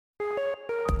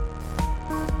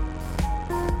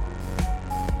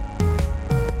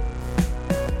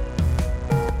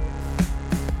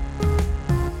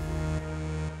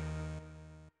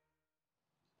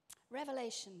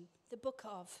Revelation, the book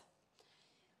of,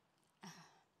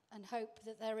 and hope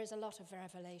that there is a lot of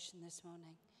revelation this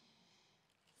morning.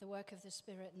 The work of the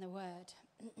Spirit and the Word.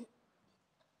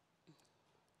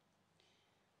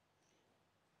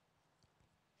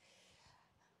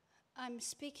 I'm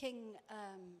speaking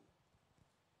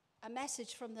a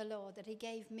message from the Lord that He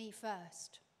gave me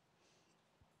first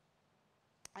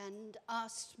and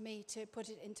asked me to put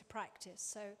it into practice.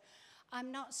 So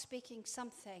I'm not speaking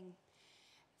something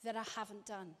that I haven't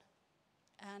done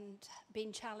and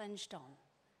been challenged on.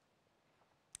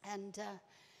 And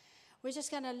we're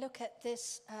just going to look at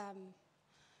this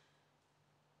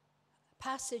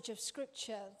passage of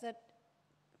Scripture that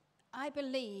I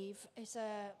believe is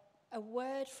a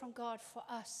word from God for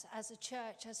us as a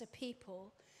church, as a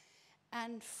people,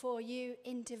 and for you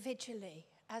individually,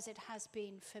 as it has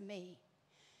been for me.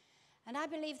 And I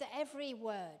believe that every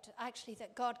word, actually,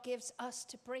 that God gives us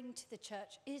to bring to the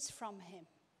church is from Him.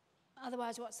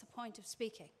 Otherwise, what's the point of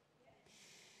speaking?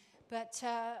 But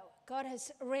God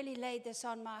has really laid this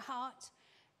on my heart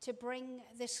to bring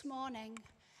this morning.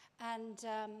 And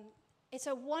it's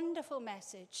a wonderful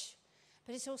message,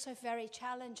 but it's also very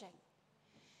challenging.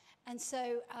 And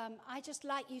so I just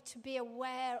like you to be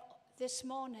aware this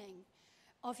morning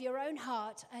of your own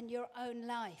heart and your own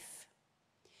life.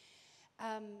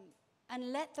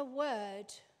 And let the word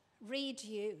read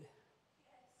you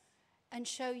and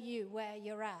show you where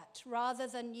you're at, rather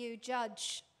than you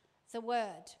judge the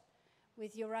word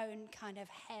with your own kind of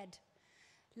head.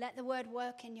 Let the word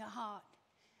work in your heart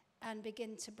and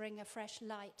begin to bring a fresh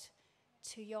light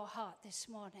to your heart this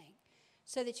morning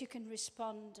so that you can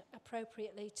respond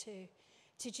appropriately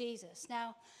to Jesus.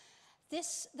 Now,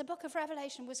 the book of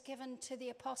Revelation was given to the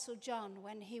Apostle John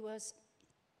when he was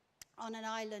on an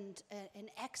island in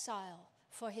exile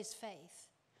for his faith.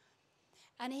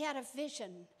 And he had a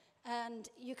vision, and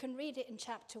you can read it in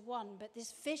chapter 1, but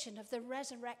this vision of the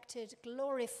resurrected,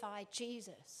 glorified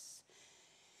Jesus.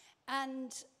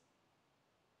 And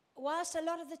whilst a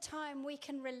lot of the time we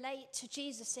can relate to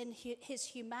Jesus in his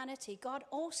humanity, God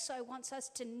also wants us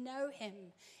to know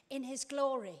him in his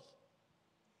glory.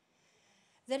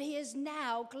 That he is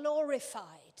now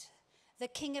glorified, the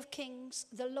King of Kings,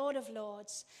 the Lord of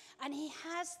Lords. And he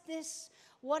has this,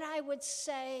 what I would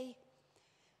say,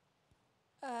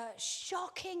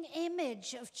 shocking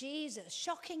image of Jesus.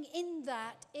 Shocking in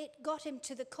that it got him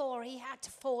to the core. He had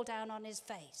to fall down on his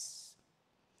face.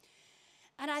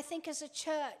 And I think as a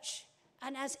church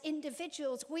and as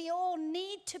individuals, we all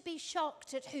need to be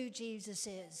shocked at who Jesus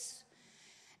is.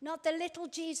 Not the little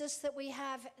Jesus that we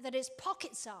have that is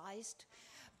pocket-sized,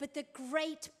 but the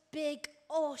great, big,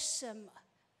 awesome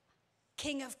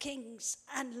King of Kings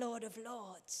and Lord of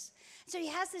Lords. So he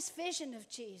has this vision of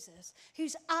Jesus,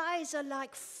 whose eyes are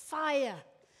like fire,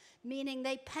 meaning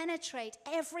they penetrate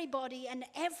everybody and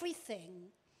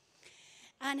everything.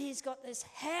 And he's got this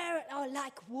hair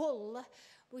like wool,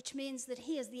 which means that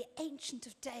he is the Ancient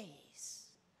of Days,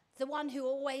 the one who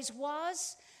always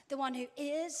was, the one who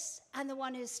is, and the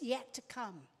one who's yet to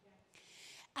come.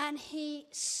 And he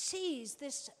sees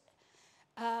this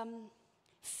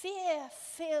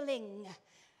fear-filling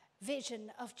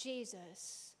vision of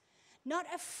Jesus, not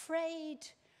afraid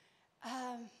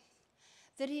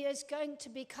that he is going to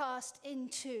be cast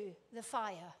into the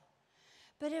fire,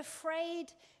 but afraid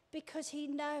because he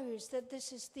knows that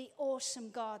this is the awesome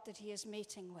God that he is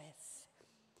meeting with,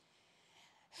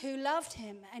 who loved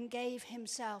him and gave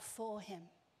himself for him.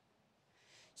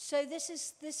 So this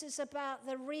is about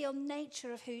the real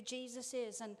nature of who Jesus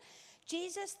is. And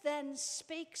Jesus then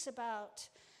speaks about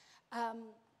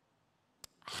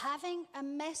having a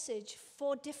message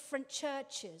for different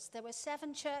churches. There were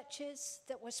 7 churches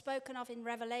that were spoken of in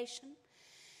Revelation.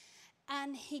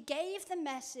 And he gave the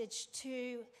message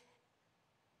to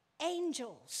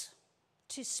angels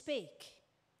to speak.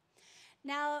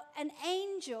 Now, an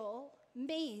angel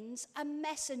means a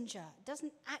messenger. It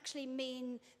doesn't actually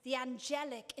mean the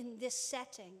angelic in this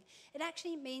setting. It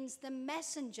actually means the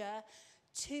messenger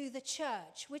to the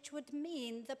church, which would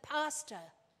mean the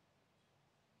pastor.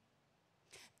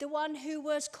 The one who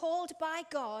was called by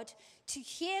God to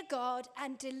hear God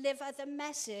and deliver the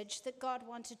message that God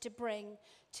wanted to bring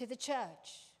to the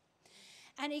church.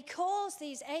 And he calls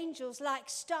these angels like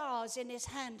stars in his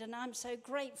hand, and I'm so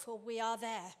grateful we are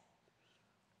there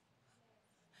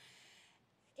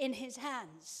in his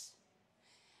hands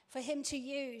for him to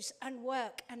use and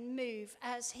work and move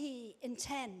as he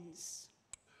intends.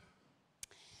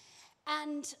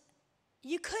 And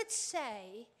you could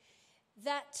say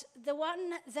that the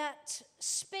one that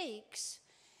speaks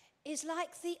is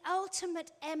like the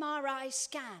ultimate MRI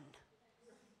scan.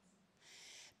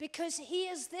 because he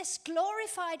is this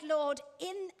glorified Lord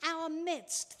in our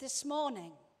midst this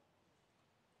morning.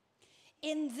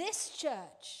 In this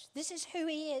church, this is who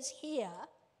he is here,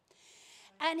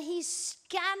 and he's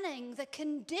scanning the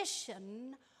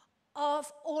condition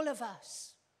of all of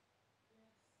us.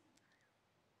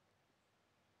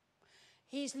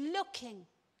 He's looking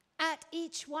at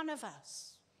each one of us.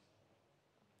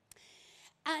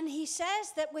 And he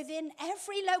says that within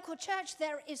every local church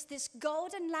there is this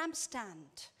golden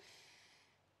lampstand,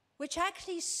 which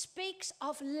actually speaks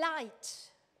of light.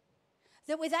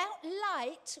 That without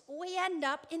light, we end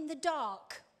up in the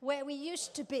dark where we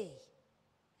used to be.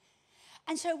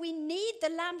 And so we need the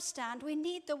lampstand, we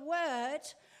need the word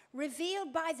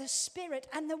revealed by the Spirit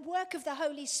and the work of the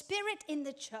Holy Spirit in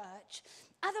the church.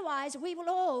 Otherwise, we will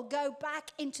all go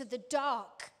back into the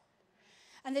dark.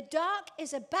 And the dark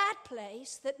is a bad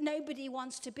place that nobody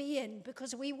wants to be in,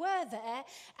 because we were there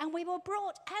and we were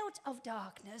brought out of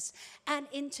darkness and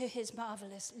into his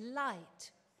marvelous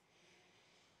light.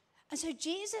 And so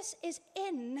Jesus is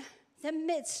in the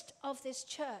midst of this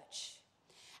church.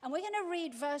 And we're going to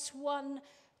read verse 1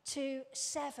 to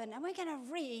 7. And we're going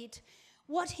to read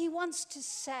what he wants to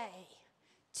say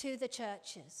to the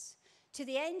churches, to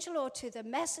the angel or to the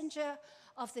messenger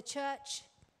of the church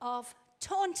of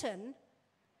Taunton.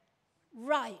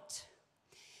 Right.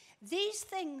 These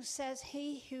things says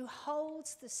he who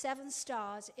holds the 7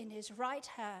 stars in his right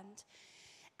hand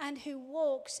and who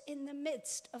walks in the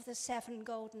midst of the 7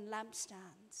 golden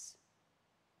lampstands.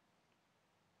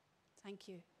 Thank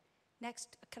you.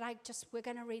 Next, we're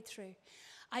going to read through.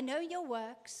 I know your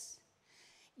works,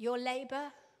 your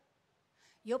labor,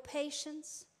 your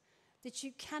patience, that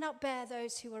you cannot bear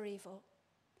those who are evil.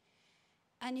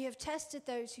 And you have tested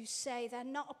those who say they're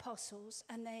not apostles,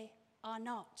 and they are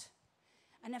not,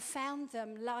 and have found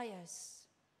them liars.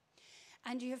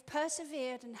 And you have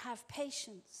persevered and have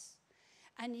patience,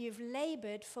 and you've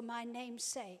labored for my name's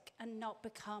sake and not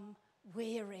become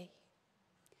weary.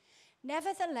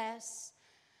 Nevertheless,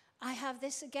 I have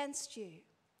this against you,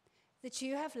 that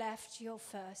you have left your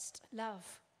first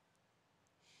love.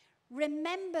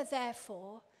 Remember,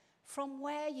 therefore, from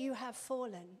where you have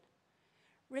fallen,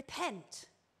 repent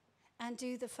and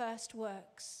do the first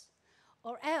works,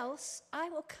 or else I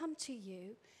will come to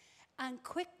you and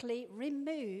quickly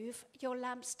remove your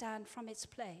lampstand from its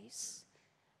place,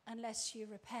 unless you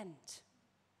repent.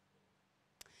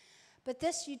 But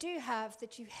this you do have,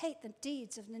 that you hate the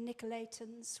deeds of the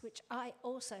Nicolaitans, which I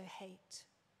also hate.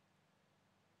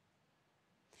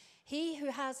 He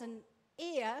who has an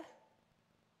ear,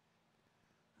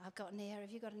 I've got an ear,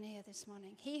 have you got an ear this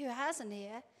morning? He who has an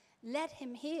ear, let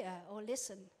him hear or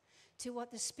listen to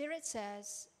what the Spirit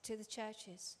says to the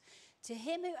churches. To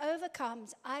him who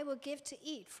overcomes, I will give to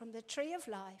eat from the tree of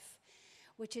life,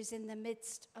 which is in the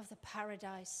midst of the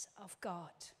paradise of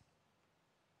God.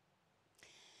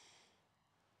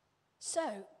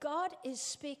 So, God is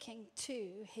speaking to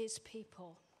his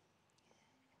people.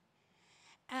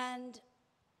 And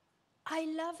I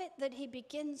love it that he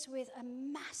begins with a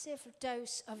massive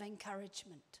dose of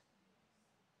encouragement.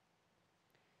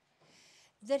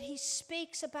 That he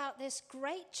speaks about this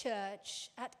great church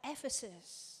at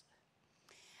Ephesus.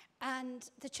 And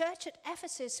the church at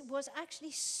Ephesus was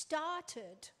actually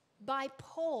started by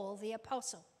Paul the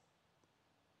apostle.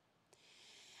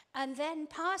 And then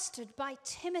pastored by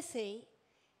Timothy,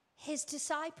 his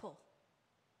disciple.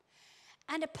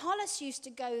 And Apollos used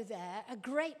to go there, a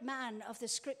great man of the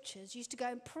scriptures, used to go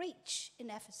and preach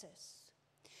in Ephesus.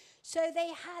 So they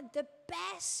had the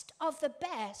best of the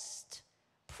best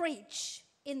preach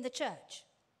in the church.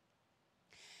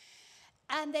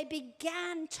 And they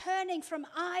began turning from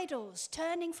idols,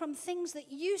 turning from things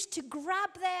that used to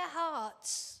grab their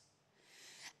hearts.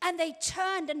 And they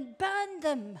turned and burned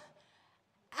them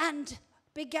and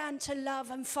began to love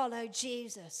and follow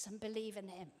Jesus and believe in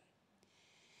him.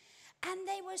 And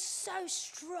they were so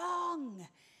strong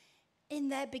in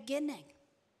their beginning.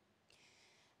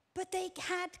 But they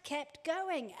had kept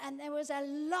going, and there was a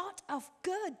lot of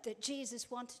good that Jesus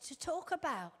wanted to talk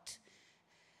about.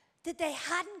 That they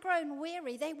hadn't grown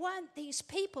weary. They weren't these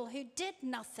people who did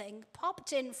nothing,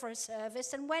 popped in for a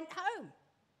service and went home.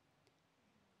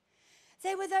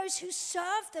 They were those who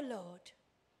served the Lord,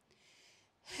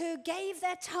 who gave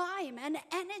their time and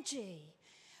energy.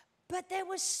 But there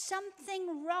was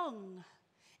something wrong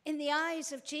in the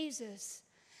eyes of Jesus,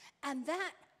 and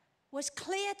that was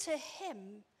clear to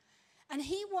him, and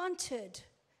he wanted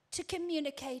to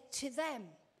communicate to them.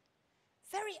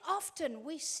 Very often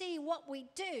we see what we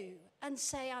do and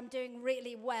say, I'm doing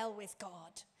really well with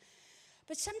God.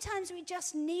 But sometimes we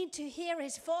just need to hear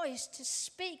his voice to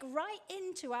speak right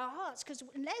into our hearts, because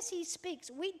unless he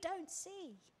speaks, we don't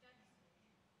see.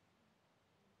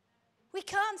 We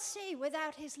can't see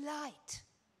without his light.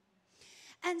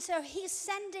 And so he's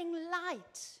sending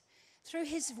light through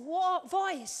his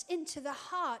voice into the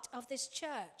heart of this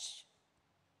church.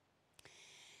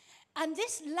 And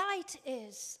this light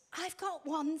is, I've got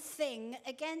one thing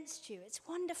against you. It's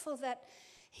wonderful that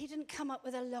he didn't come up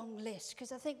with a long list,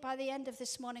 because I think by the end of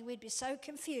this morning we'd be so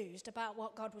confused about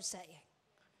what God was saying.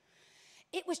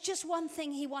 It was just one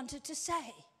thing he wanted to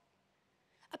say.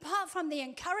 Apart from the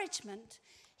encouragement,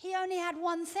 he only had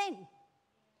one thing.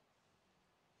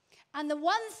 And the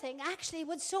one thing actually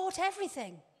would sort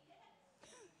everything.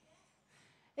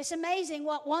 It's amazing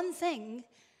what one thing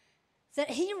that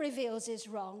he reveals is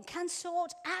wrong can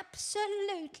sort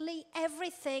absolutely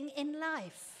everything in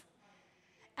life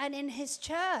and in his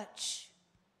church.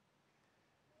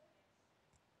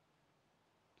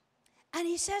 And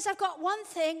he says, I've got one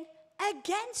thing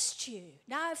against you.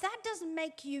 Now, if that doesn't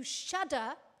make you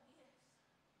shudder,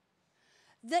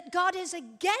 that God is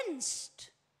against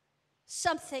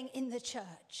something in the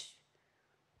church.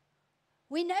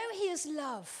 We know he is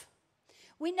love.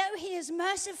 We know he is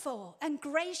merciful and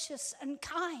gracious and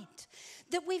kind.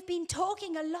 That we've been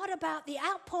talking a lot about the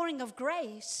outpouring of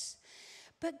grace.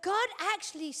 But God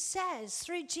actually says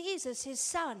through Jesus, his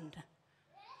son,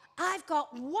 I've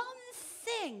got one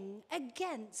thing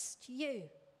against you.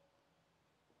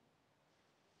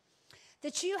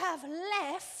 That you have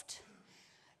left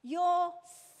your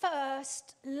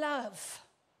first love.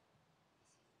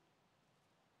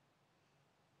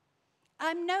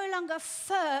 I'm no longer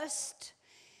first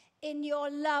in your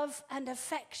love and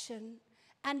affection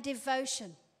and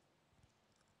devotion.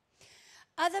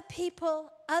 Other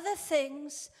people, other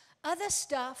things, other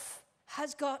stuff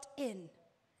has got in.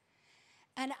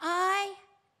 And I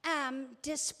am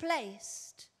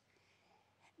displaced,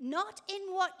 not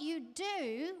in what you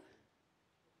do,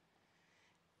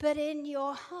 but in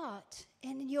your heart,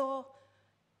 in your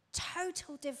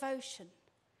total devotion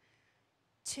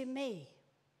to me.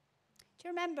 Do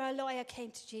you remember a lawyer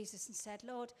came to Jesus and said,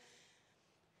 Lord,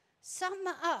 sum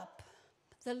up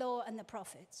the law and the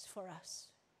prophets for us.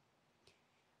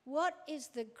 What is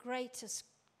the greatest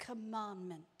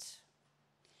commandment?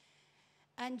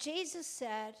 And Jesus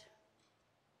said,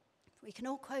 we can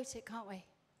all quote it, can't we?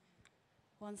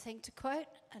 One thing to quote,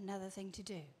 another thing to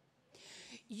do.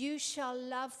 You shall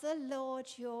love the Lord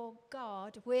your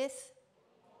God with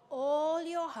all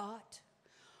your heart,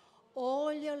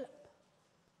 all your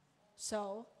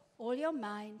soul, all your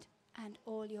mind, and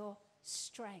all your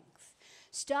strength.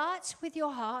 Starts with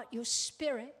your heart, your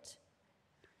spirit,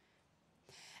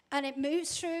 and it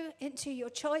moves through into your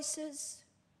choices,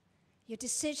 your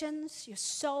decisions, your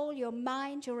soul, your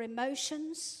mind, your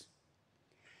emotions,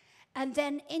 and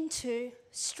then into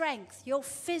strength, your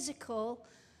physical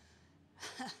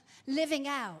living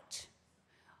out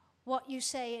what you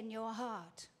say in your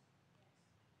heart.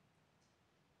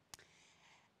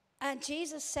 And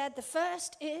Jesus said the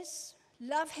first is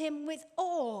love him with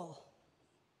all,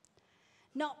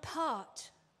 not part,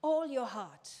 all your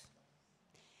heart.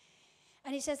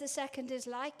 And he says the second is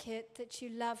like it, that you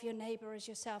love your neighbor as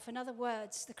yourself. In other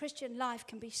words, the Christian life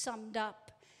can be summed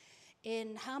up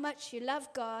in how much you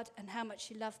love God and how much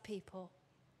you love people.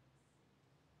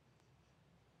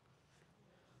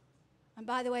 And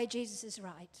by the way, Jesus is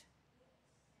right.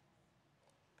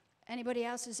 Anybody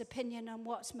else's opinion on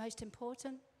what's most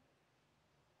important?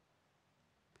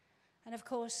 And of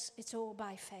course, it's all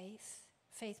by faith.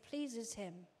 Faith pleases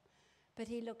him, but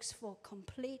he looks for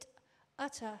complete,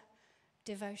 utter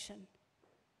devotion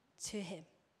to him.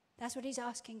 That's what he's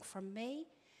asking from me,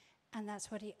 and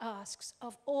that's what he asks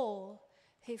of all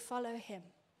who follow him.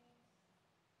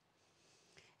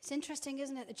 It's interesting,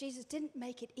 isn't it, that Jesus didn't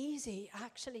make it easy,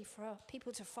 actually, for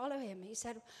people to follow him. He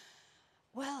said,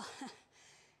 well,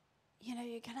 you're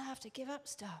going to have to give up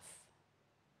stuff.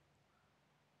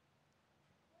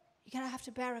 You're going to have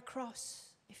to bear a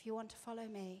cross if you want to follow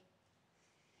me.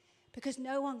 Because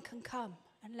no one can come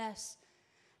unless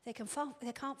they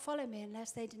can't follow me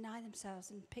unless they deny themselves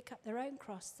and pick up their own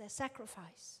cross, their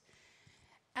sacrifice,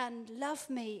 and love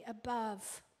me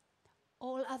above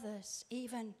all others,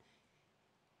 even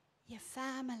your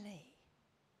family,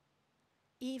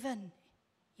 even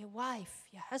your wife,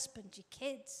 your husband, your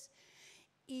kids,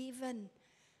 even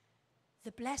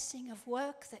the blessing of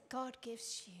work that God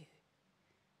gives you,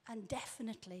 and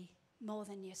definitely more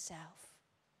than yourself.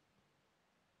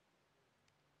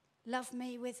 Love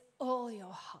me with all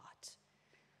your heart,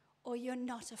 or you're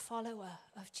not a follower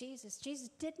of Jesus. Jesus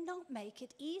did not make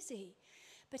it easy,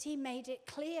 but he made it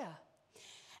clear.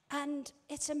 And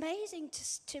it's amazing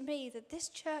to me that this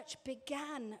church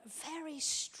began very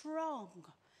strong.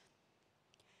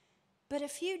 But a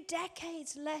few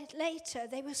decades later,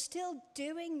 they were still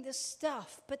doing the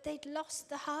stuff, but they'd lost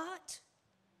the heart.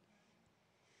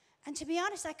 And to be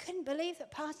honest, I couldn't believe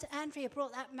that Pastor Andrea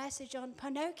brought that message on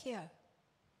Pinocchio.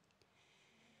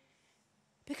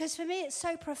 Because for me, it's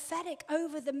so prophetic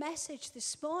over the message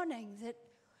this morning that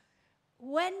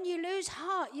when you lose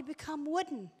heart, you become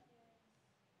wooden.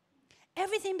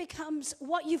 Everything becomes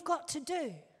what you've got to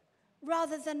do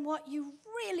rather than what you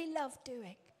really love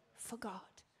doing for God.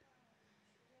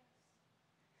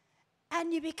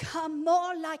 And you become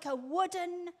more like a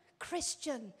wooden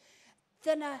Christian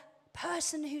than a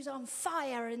person who's on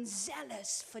fire and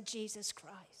zealous for Jesus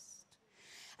Christ.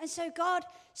 And so God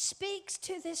speaks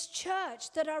to this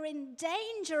church that are in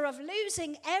danger of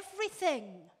losing everything.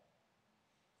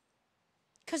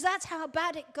 Because that's how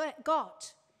bad it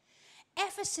got.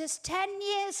 Ephesus, 10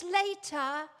 years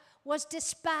later, was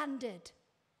disbanded.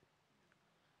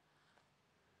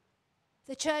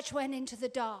 The church went into the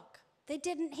dark. They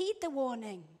didn't heed the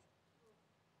warning.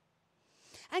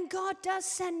 And God does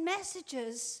send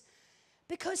messages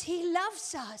because he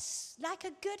loves us, like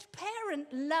a good parent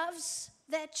loves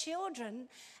their children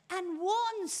and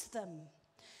warns them.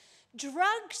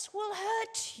 Drugs will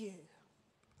hurt you.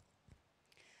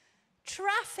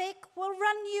 Traffic will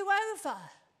run you over.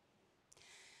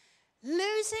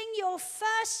 Losing your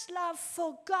first love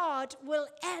for God will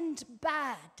end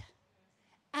bad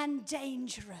and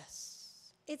dangerous.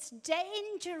 It's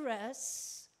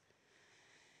dangerous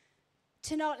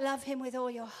to not love him with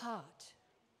all your heart.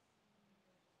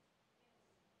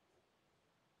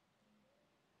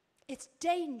 It's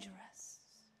dangerous.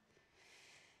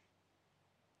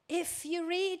 If you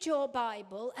read your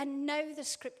Bible and know the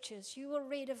scriptures, you will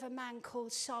read of a man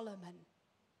called Solomon,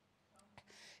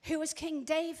 who was King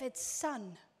David's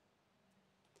son.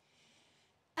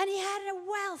 And he had a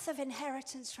wealth of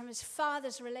inheritance from his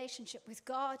father's relationship with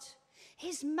God.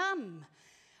 His mum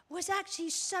was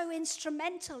actually so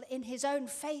instrumental in his own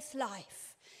faith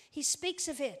life. He speaks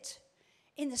of it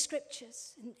in the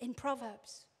scriptures, in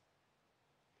Proverbs.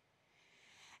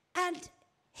 And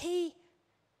he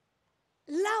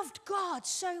loved God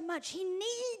so much. He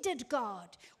needed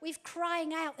God. We're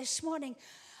crying out this morning,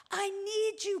 I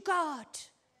need you, God.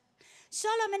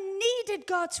 Solomon needed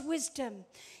God's wisdom.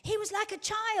 He was like a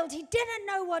child. He didn't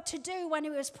know what to do when he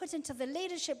was put into the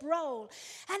leadership role.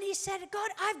 And he said, God,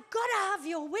 I've got to have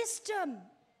your wisdom.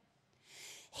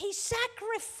 He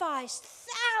sacrificed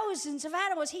thousands of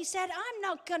animals. He said, I'm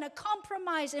not going to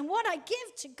compromise in what I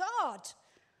give to God.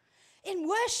 In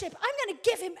worship, I'm going to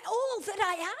give him all that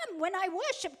I am. When I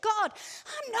worship God,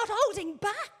 I'm not holding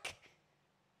back.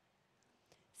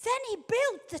 Then he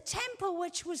built the temple,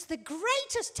 which was the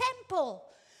greatest temple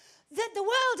that the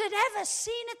world had ever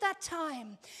seen at that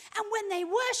time. And when they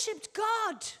worshipped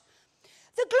God,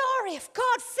 the glory of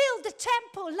God filled the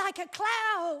temple like a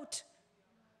cloud.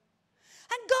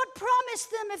 And God promised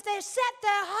them if they set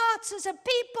their hearts as a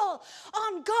people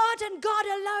on God and God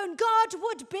alone, God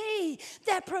would be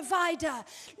their provider.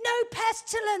 No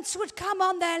pestilence would come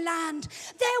on their land.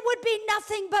 There would be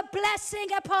nothing but blessing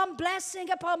upon blessing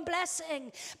upon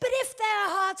blessing. But if their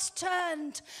hearts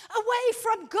turned away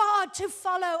from God to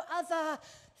follow other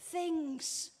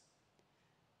things,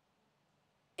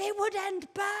 it would end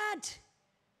bad.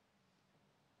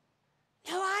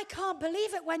 No, I can't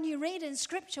believe it when you read in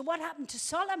Scripture what happened to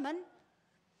Solomon.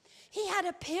 He had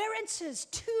appearances,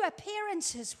 2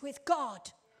 appearances with God.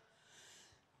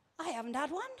 I haven't had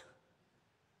one.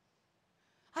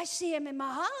 I see him in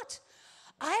my heart.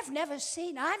 I've never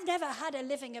had a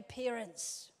living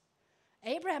appearance.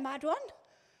 Abraham had one.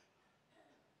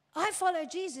 I follow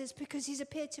Jesus because he's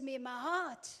appeared to me in my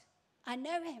heart. I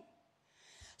know him.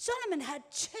 Solomon had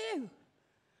 2.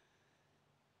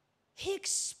 He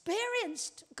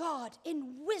experienced God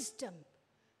in wisdom.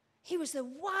 He was the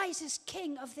wisest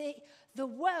king of the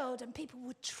world, and people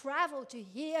would travel to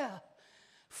hear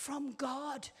from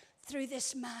God through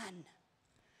this man.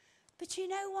 But you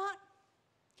know what?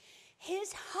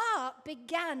 His heart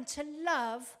began to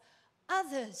love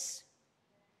others.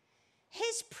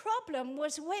 His problem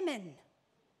was women.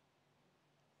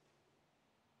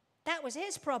 That was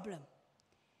his problem.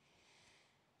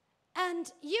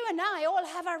 And you and I all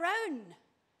have our own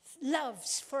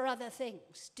loves for other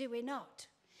things, do we not?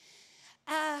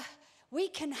 We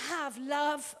can have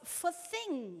love for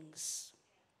things.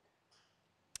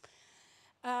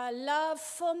 Love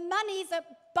for money that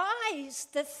buys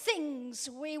the things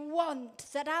we want,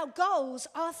 that our goals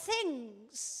are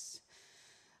things.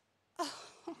 Oh,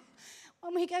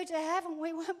 when we go to heaven,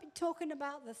 we won't be talking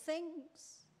about the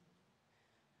things.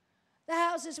 the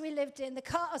houses we lived in, the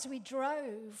cars we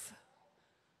drove.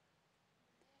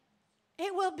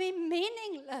 It will be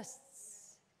meaningless,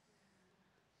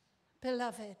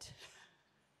 beloved.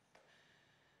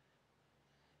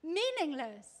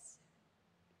 Meaningless.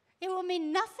 It will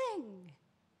mean nothing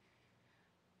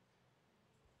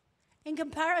in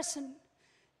comparison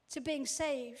to being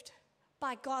saved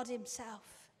by God himself,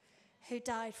 who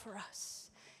died for us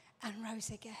and rose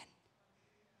again.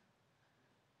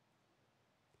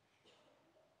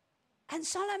 And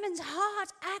Solomon's heart,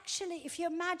 actually, if you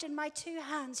imagine my two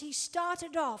hands, he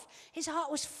started off, his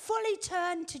heart was fully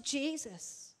turned to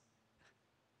Jesus.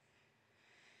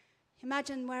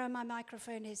 Imagine where my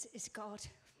microphone is God.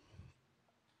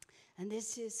 And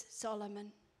this is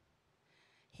Solomon.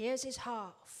 Here's his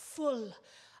heart, full.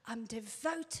 I'm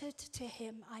devoted to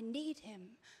him. I need him.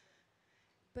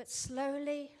 But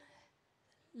slowly,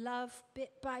 love,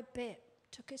 bit by bit,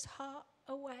 took his heart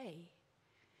away.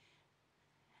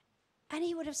 And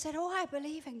he would have said, oh, I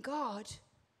believe in God.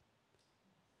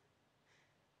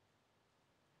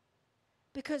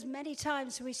 Because many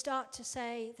times we start to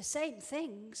say the same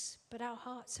things, but our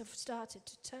hearts have started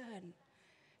to turn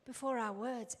before our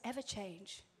words ever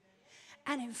change.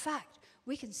 And in fact,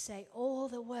 we can say all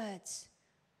the words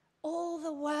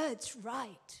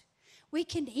right. We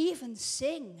can even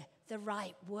sing the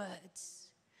right words.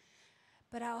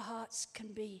 But our hearts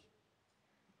can be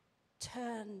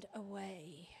turned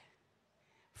away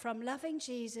from loving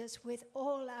Jesus with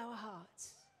all our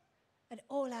hearts and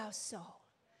all our soul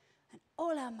and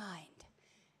all our mind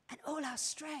and all our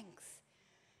strength.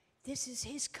 This is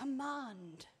his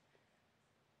command,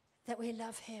 that we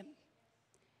love him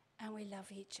and we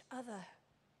love each other.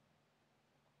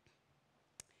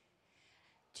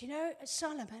 Do you know,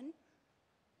 Solomon,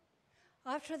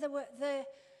 after the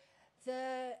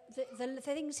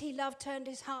things he loved turned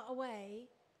his heart away,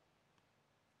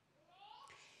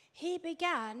 he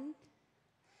began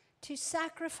to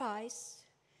sacrifice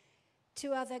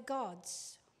to other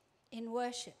gods in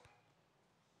worship.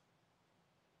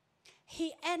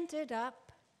 He ended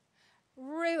up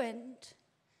ruined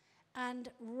and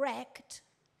wrecked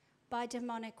by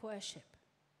demonic worship.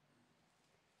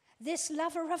 This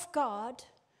lover of God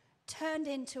turned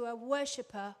into a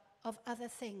worshiper of other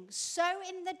things. So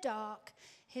in the dark,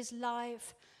 his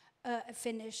life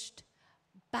finished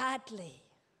badly.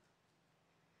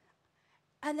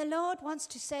 And the Lord wants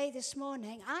to say this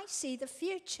morning, I see the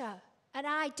future, and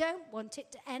I don't want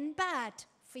it to end bad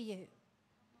for you.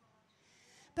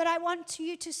 But I want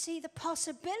you to see the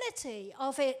possibility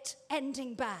of it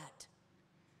ending bad,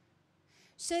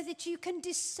 so that you can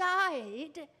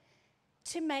decide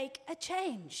to make a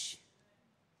change.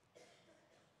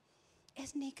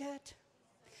 Isn't he good?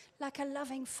 Like a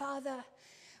loving father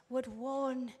would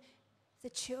warn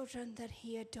the children that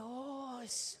he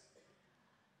adores.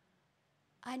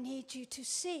 I need you to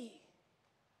see.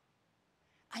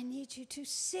 I need you to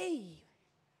see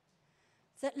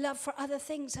that love for other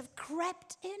things have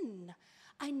crept in.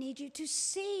 I need you to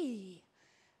see.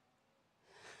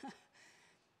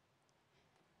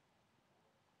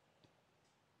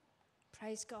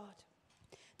 Praise God.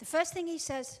 The first thing he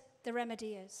says, the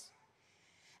remedy is.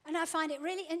 And I find it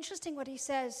really interesting what he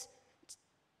says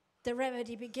the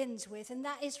remedy begins with, and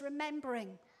that is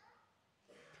remembering.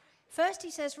 First he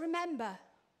says, remember.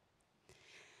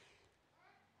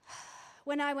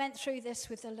 When I went through this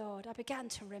with the Lord, I began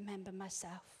to remember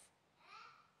myself.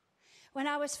 When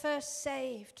I was first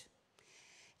saved,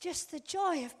 just the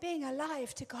joy of being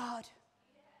alive to God.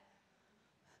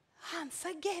 I'm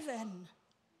forgiven.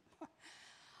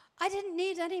 I didn't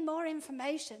need any more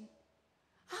information.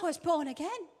 I was born again.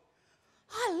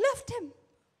 I loved him.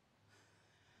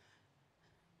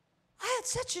 I had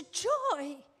such a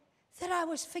joy that I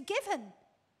was forgiven.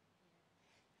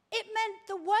 It meant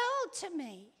the world to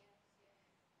me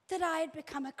that I had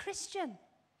become a Christian.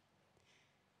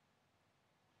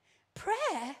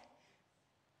 Prayer?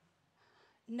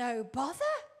 No bother.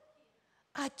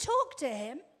 I talked to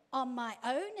him on my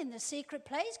own in the secret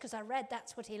place because I read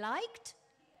that's what he liked.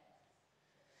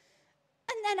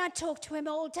 And then I talked to him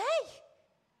all day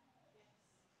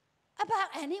about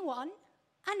anyone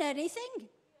and anything.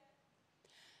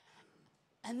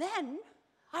 And then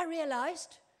I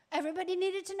realized everybody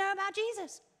needed to know about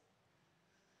Jesus.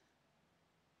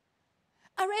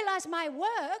 I realized my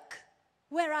work,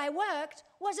 where I worked,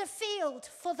 was a field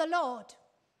for the Lord.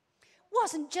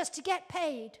 Wasn't just to get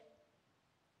paid.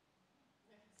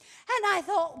 And I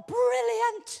thought,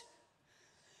 brilliant.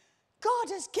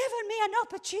 God has given me an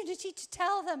opportunity to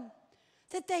tell them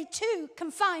that they too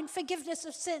can find forgiveness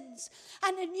of sins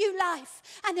and a new life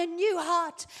and a new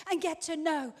heart and get to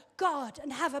know God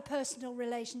and have a personal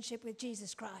relationship with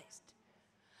Jesus Christ.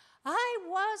 I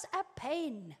was a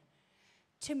pain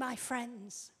to my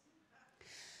friends.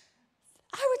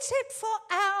 I would sit for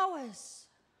hours.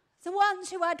 The ones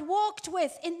who I'd walked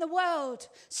with in the world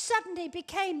suddenly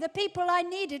became the people I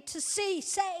needed to see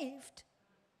saved.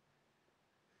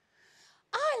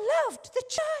 I loved the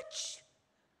church.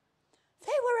 They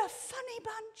were a funny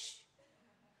bunch.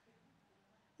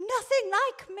 Nothing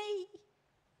like me.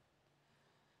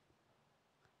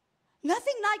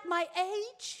 Nothing like my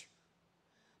age,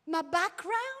 my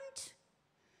background.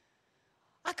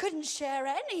 I couldn't share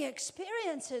any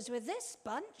experiences with this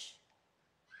bunch.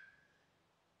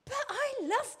 But I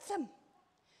loved them.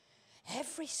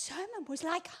 Every sermon was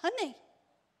like honey.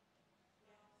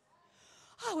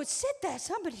 I would sit there,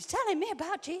 somebody's telling me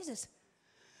about Jesus.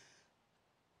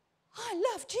 I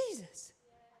love Jesus.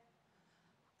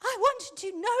 I wanted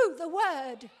to know the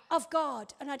word of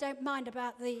God, and I don't mind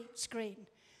about the screen.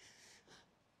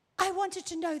 I wanted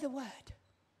to know the word.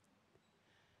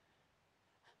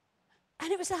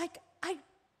 And it was like I'd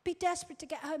be desperate to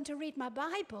get home to read my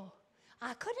Bible.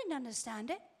 I couldn't understand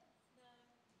it.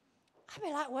 I'd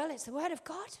be like, well, it's the word of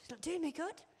God. It'll do me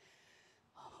good.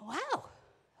 Oh, wow.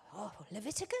 Oh,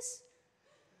 Leviticus.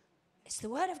 It's the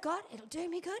word of God. It'll do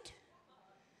me good.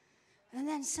 And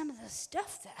then some of the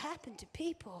stuff that happened to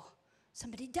people.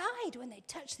 Somebody died when they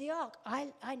touched the ark.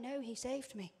 I know he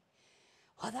saved me.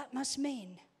 Well, that must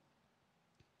mean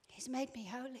he's made me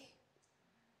holy.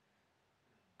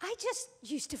 I just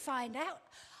used to find out.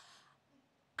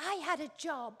 I had a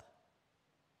job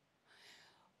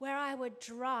where I would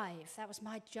drive. That was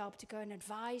my job, to go and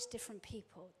advise different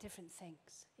people, different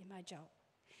things in my job.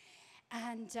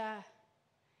 And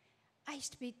I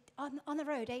used to be on the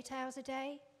road 8 hours a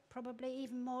day, probably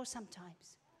even more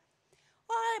sometimes.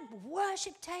 Well,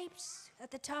 worship tapes at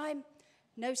the time,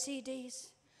 no CDs,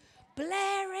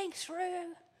 blaring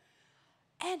through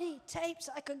any tapes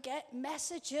I could get,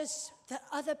 messages that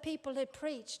other people had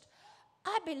preached.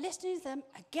 I'd be listening to them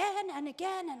again and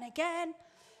again and again.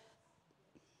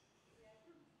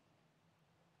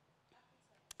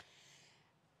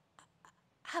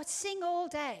 I would sing all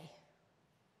day.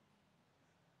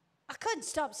 I couldn't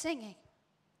stop singing.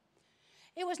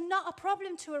 It was not a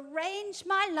problem to arrange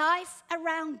my life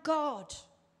around God.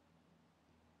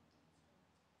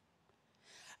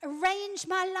 Arrange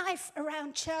my life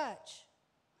around church.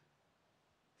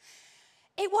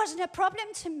 It wasn't a problem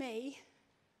to me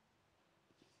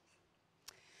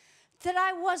that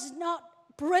I was not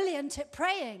brilliant at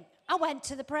praying. I went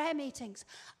to the prayer meetings.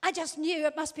 I just knew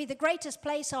it must be the greatest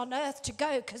place on earth to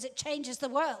go because it changes the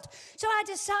world. So I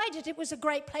decided it was a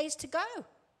great place to go.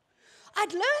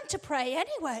 I'd learned to pray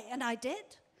anyway, and I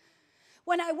did.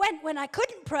 When I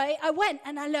couldn't pray, I went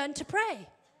and I learned to pray.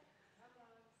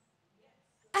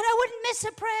 And I wouldn't miss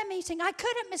a prayer meeting. I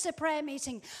couldn't miss a prayer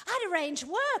meeting. I'd arrange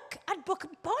work. I'd book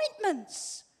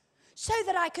appointments so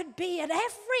that I could be at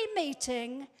every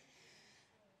meeting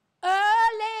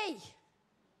early.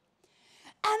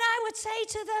 And I would say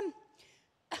to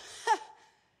them,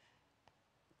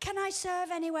 can I serve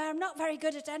anywhere? I'm not very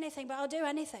good at anything, but I'll do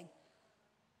anything.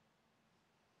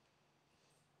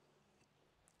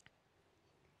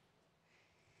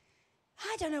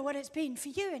 I don't know what it's been for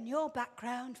you in your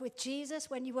background with Jesus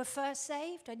when you were first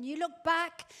saved, and you look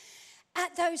back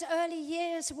at those early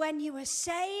years when you were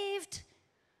saved.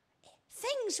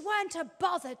 Things weren't a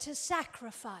bother to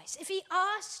sacrifice. If he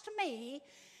asked me,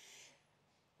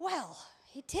 well,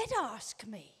 he did ask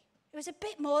me. It was a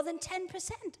bit more than 10%.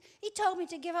 He told me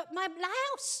to give up my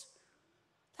house.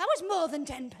 That was more than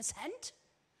 10%.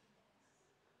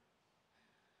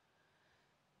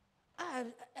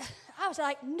 I was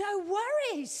like, no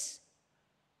worries.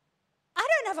 I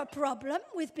don't have a problem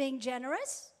with being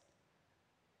generous.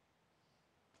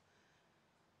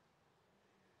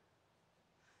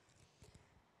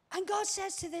 And God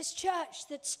says to this church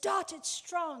that started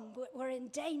strong, but were in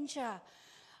danger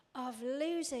of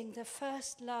losing the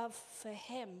first love for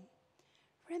him.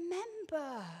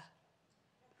 Remember.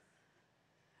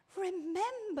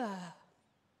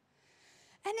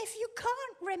 And if you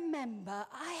can't remember,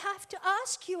 I have to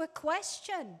ask you a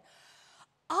question.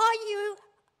 Are you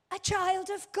a child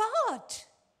of God?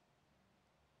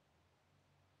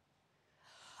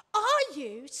 Are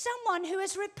you someone who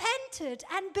has repented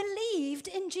and believed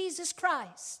in Jesus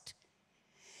Christ?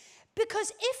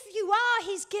 Because if you are,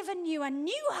 he's given you a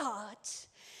new heart,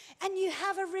 and you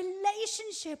have a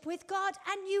relationship with God,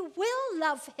 and you will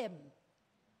love him.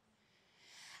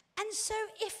 And so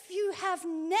if you have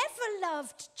never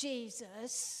loved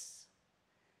Jesus,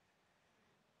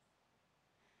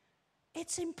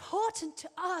 It's important to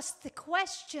ask the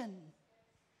question,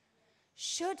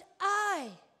 should I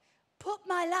put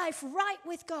my life right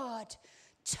with God,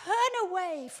 turn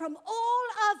away from all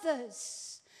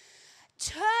others,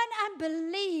 turn and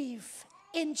believe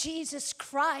in Jesus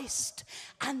Christ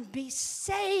and be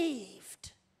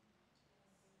saved?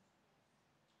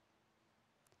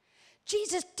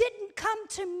 Jesus didn't come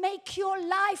to make your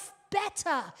life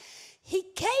better. He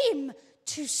came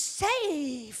to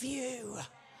save you.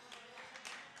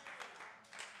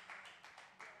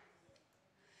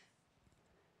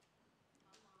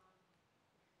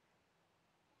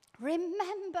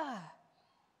 Remember,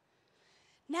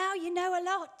 now you know a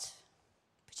lot,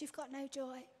 but you've got no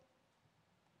joy.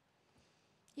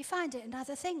 You find it in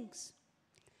other things.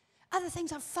 Other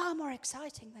things are far more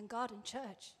exciting than God and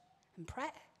church and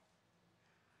prayer.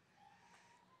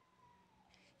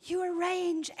 You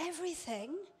arrange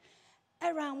everything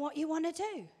around what you want to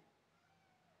do.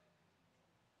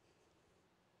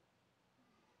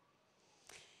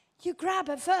 You grab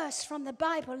a verse from the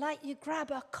Bible like you grab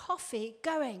a coffee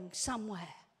going somewhere.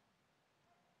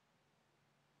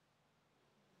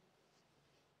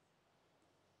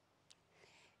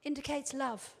 Indicates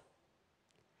love.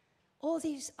 All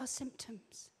these are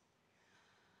symptoms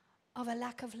of a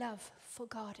lack of love for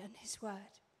God and His Word.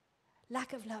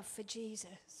 Lack of love for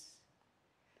Jesus.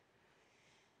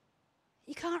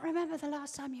 You can't remember the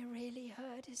last time you really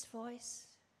heard His voice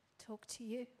talk to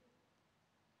you.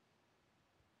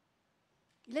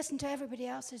 Listen to everybody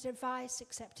else's advice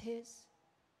except His.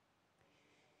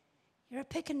 You're a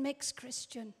pick and mix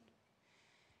Christian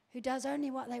who does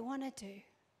only what they want to do,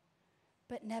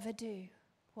 but never do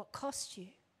what costs you.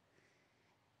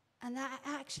 And that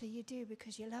actually you do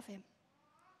because you love Him.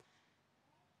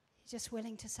 You're just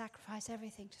willing to sacrifice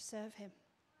everything to serve Him.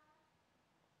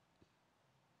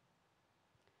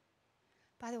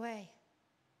 By the way,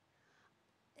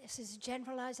 this is a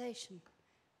generalization,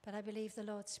 but I believe the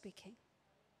Lord's speaking.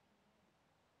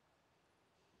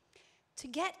 To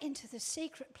get into the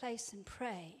secret place and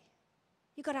pray,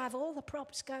 you've got to have all the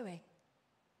props going.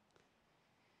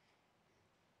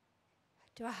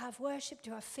 Do I have worship?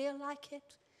 Do I feel like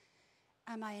it?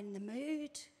 Am I in the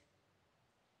mood?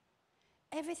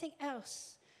 Everything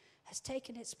else has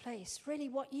taken its place. Really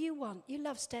what you want. You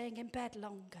love staying in bed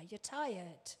longer. You're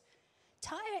tired.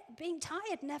 Being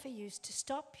tired never used to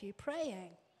stop you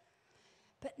praying.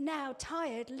 But now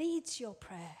tired leads your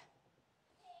prayer.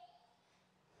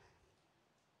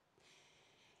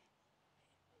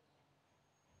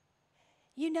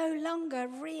 You no longer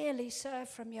really serve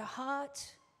from your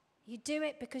heart. You do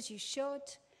it because you should.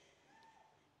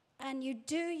 And you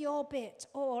do your bit.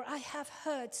 Or I have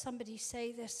heard somebody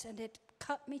say this and it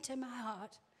cut me to my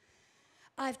heart.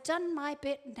 I've done my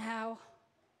bit now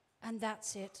and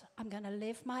that's it. I'm going to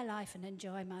live my life and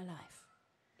enjoy my life.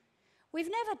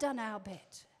 We've never done our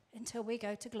bit until we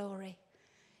go to glory.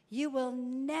 You will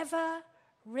never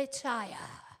retire.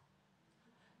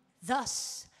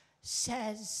 Thus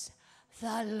says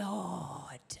the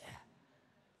Lord.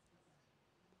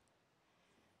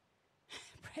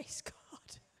 Praise God.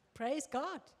 Praise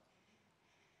God.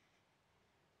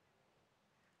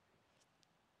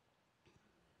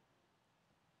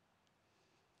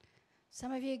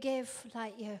 Some of you give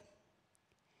like you're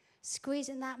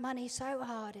squeezing that money so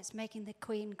hard it's making the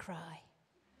Queen cry.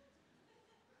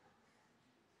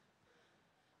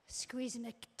 Squeezing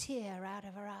a tear out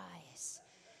of her eyes.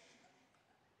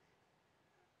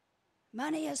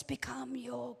 Money has become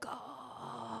your God.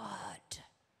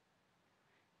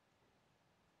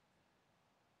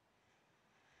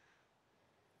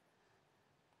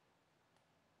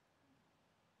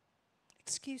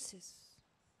 Excuses.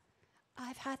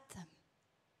 I've had them.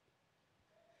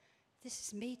 This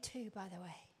is me too, by the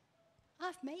way.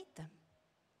 I've made them.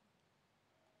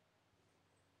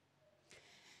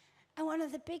 And one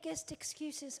of the biggest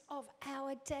excuses of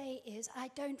our day is, I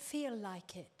don't feel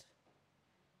like it.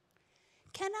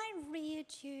 Can I read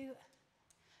you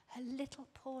a little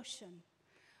portion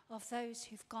of those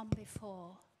who've gone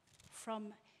before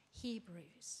from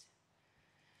Hebrews?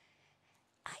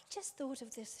 I just thought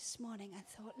of this morning and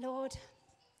thought, Lord,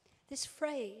 this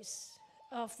phrase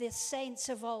of the saints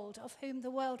of old, of whom the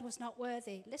world was not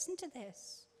worthy. Listen to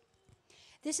this.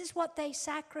 This is what they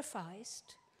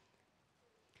sacrificed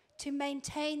to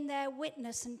maintain their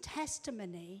witness and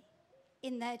testimony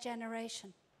in their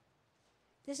generation.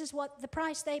 This is what the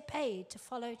price they paid to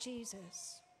follow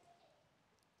Jesus.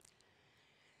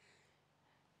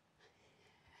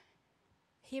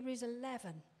 Hebrews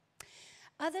 11.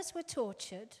 Others were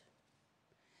tortured,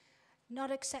 not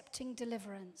accepting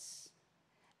deliverance,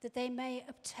 that they may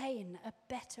obtain a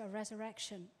better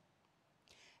resurrection.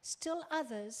 Still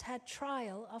others had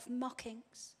trial of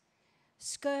mockings,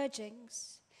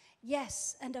 scourgings,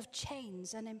 yes, and of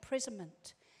chains and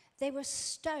imprisonment. They were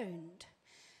stoned.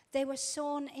 They were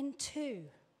sawn in two.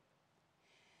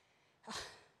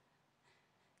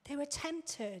 They were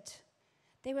tempted.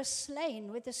 They were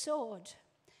slain with the sword.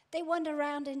 They wandered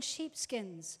around in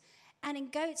sheepskins and in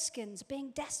goatskins,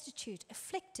 being destitute,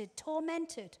 afflicted,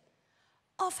 tormented,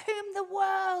 of whom the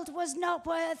world was not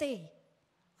worthy.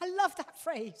 I love that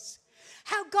phrase.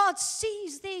 How God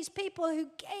sees these people who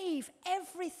gave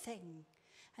everything,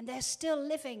 and they're still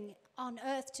living on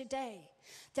earth today.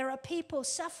 There are people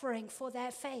suffering for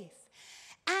their faith.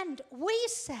 And we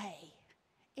say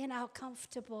in our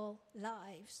comfortable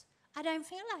lives, I don't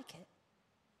feel like it.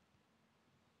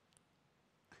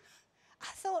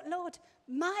 I thought, Lord,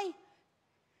 my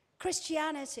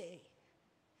Christianity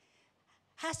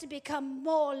has to become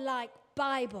more like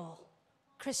Bible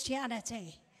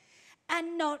Christianity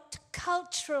and not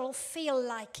cultural, feel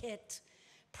like it,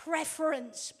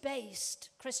 preference-based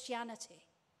Christianity.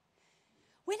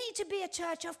 We need to be a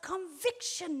church of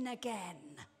conviction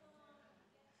again,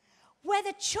 where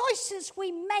the choices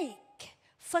we make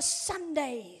for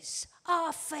Sundays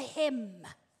are for Him,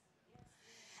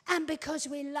 and because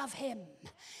we love Him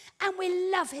and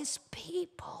we love His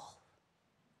people.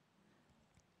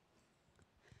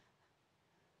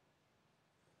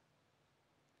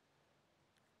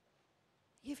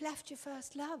 You've left your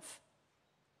first love.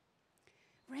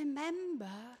 Remember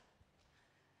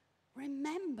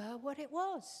what it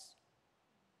was.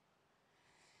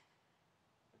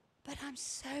 But I'm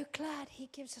so glad He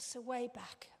gives us a way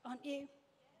back, aren't you?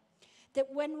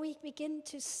 That when we begin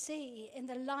to see in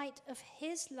the light of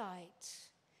His light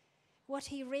what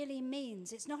He really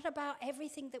means, it's not about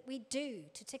everything that we do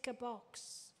to tick a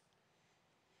box.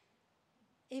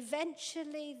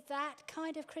 Eventually, that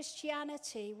kind of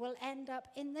Christianity will end up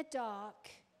in the dark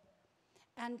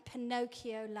and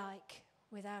Pinocchio-like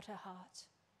without a heart.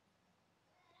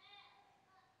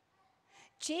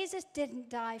 Jesus didn't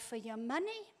die for your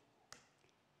money.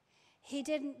 He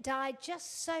didn't die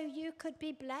just so you could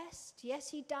be blessed. Yes,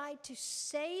 He died to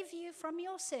save you from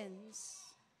your sins,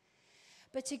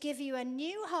 but to give you a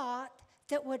new heart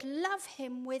that would love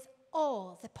Him with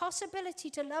all. The possibility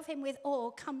to love Him with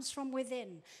all comes from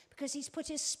within, because He's put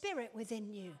His Spirit within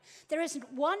you. There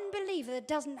isn't one believer that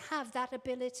doesn't have that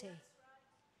ability.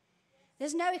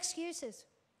 There's no excuses.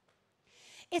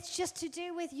 It's just to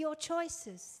do with your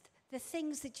choices, the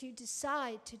things that you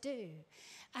decide to do,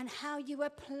 and how you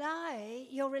apply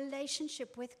your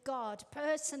relationship with God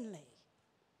personally.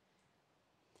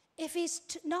 If He's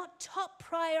not top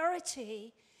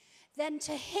priority, then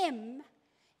to Him,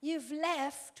 you've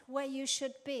left where you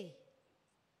should be.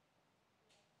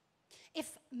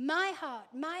 If my heart,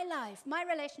 my life, my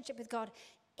relationship with God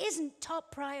isn't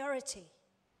top priority,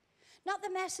 not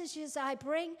the messages I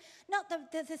bring, not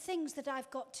the things that I've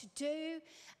got to do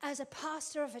as a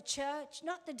pastor of a church,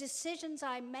 not the decisions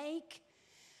I make,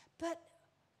 but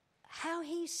how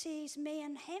He sees me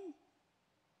and Him.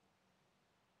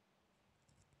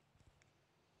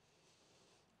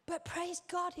 But praise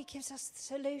God, He gives us the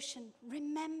solution.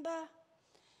 Remember,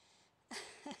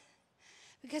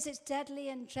 because it's deadly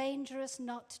and dangerous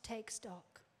not to take stock.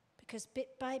 Because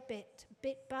bit by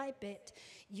bit,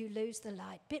 you lose the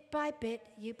light. Bit by bit,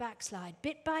 you backslide.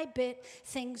 Bit by bit,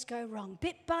 things go wrong.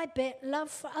 Bit by bit, love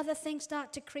for other things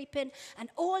start to creep in. And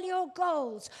all your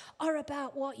goals are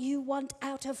about what you want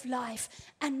out of life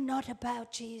and not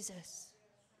about Jesus.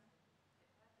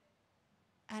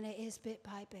 And it is bit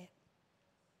by bit.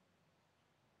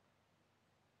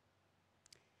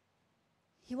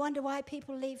 You wonder why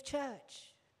people leave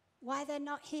church, why they're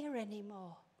not here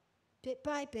anymore, bit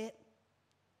by bit.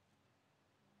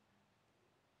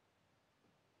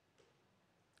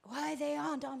 Why they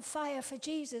aren't on fire for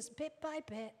Jesus, bit by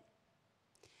bit.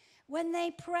 When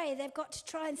they pray, they've got to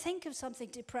try and think of something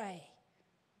to pray.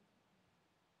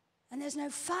 And there's no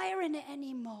fire in it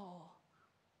anymore.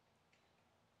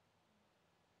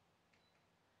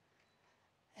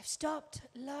 They've stopped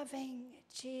loving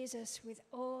Jesus with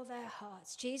all their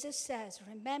hearts. Jesus says,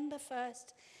 remember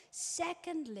first.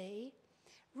 Secondly,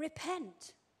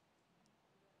 repent.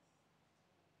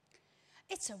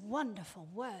 It's a wonderful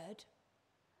word.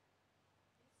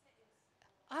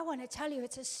 I want to tell you,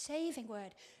 it's a saving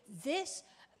word. This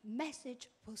message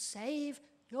will save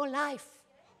your life.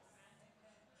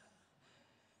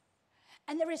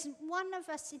 And there isn't one of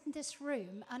us in this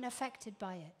room unaffected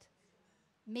by it,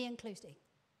 me including.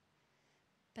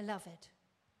 Beloved,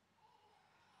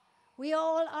 we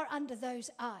all are under those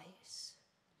eyes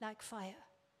like fire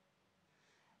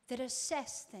that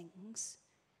assess things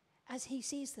as He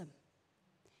sees them.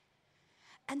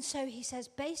 And so he says,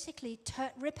 basically,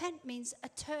 repent means a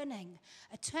turning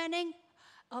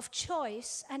of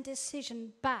choice and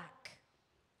decision back.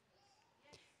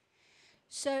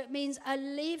 So it means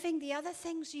leaving the other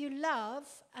things you love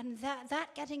and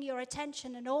that getting your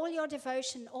attention and all your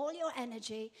devotion, all your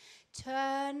energy,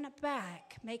 turn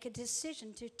back. Make a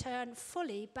decision to turn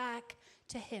fully back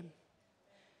to him.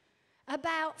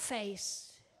 About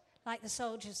face, like the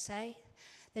soldiers say.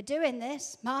 They're doing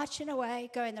this, marching away,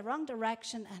 going the wrong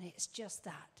direction, and it's just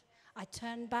that. I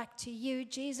turn back to you,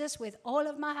 Jesus, with all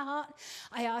of my heart.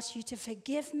 I ask you to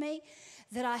forgive me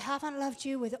that I haven't loved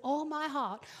you with all my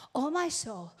heart, all my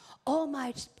soul, all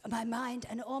my mind,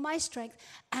 and all my strength.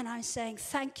 And I'm saying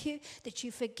thank you that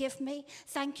you forgive me.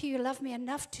 Thank you love me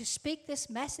enough to speak this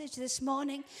message this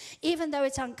morning, even though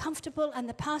it's uncomfortable and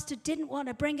the pastor didn't want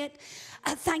to bring it.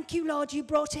 Thank you, Lord, you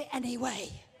brought it anyway.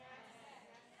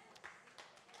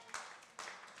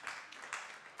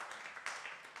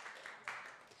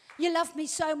 You love me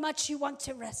so much you want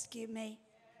to rescue me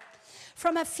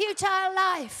from a futile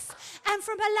life and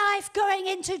from a life going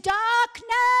into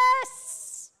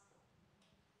darkness.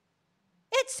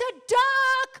 It's a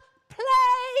dark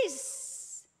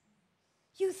place.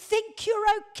 You think you're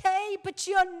okay, but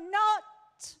you're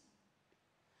not.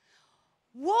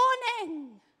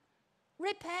 Warning.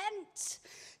 Repent.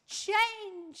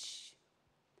 Change.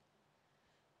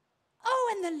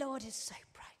 Oh, and the Lord is so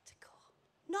practical.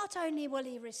 Not only will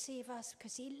he receive us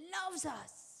because he loves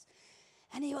us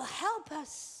and he will help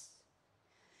us,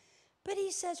 but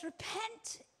he says,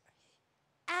 repent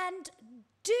and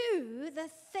do the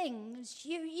things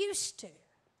you used to.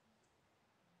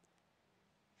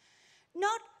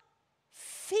 Not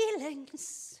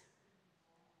feelings.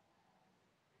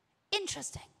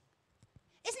 Interesting.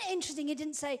 Isn't it interesting he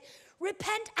didn't say,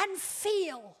 repent and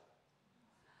feel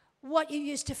what you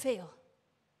used to feel?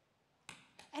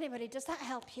 Anybody, does that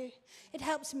help you? It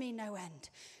helps me no end.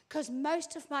 Because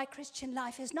most of my Christian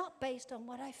life is not based on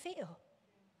what I feel.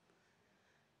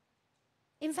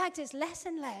 In fact, it's less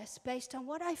and less based on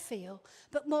what I feel,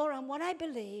 but more on what I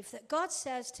believe that God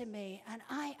says to me, and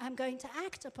I am going to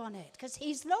act upon it, because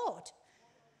he's Lord.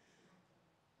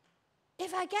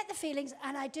 If I get the feelings,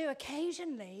 and I do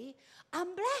occasionally,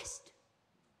 I'm blessed.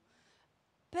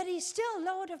 But he's still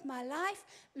Lord of my life,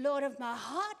 Lord of my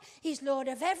heart. He's Lord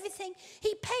of everything.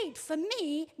 He paid for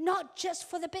me, not just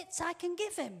for the bits I can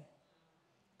give him.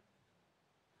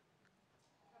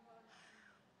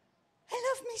 He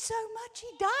loved me so much,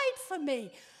 he died for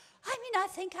me. I mean, I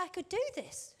think I could do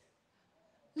this.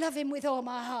 Love him with all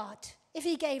my heart, if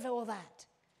he gave all that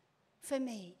for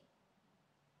me.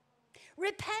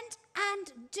 Repent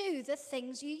and do the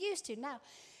things you used to. Now,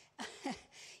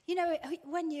 you know,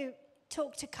 when you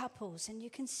talk to couples and you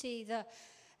can see that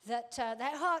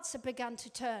their hearts have begun to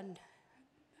turn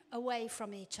away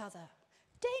from each other.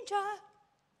 Danger!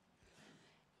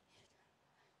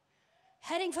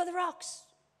 Heading for the rocks.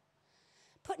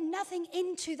 Putting nothing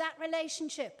into that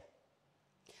relationship.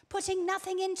 Putting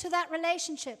nothing into that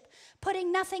relationship.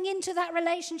 Putting nothing into that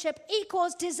relationship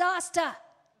equals disaster.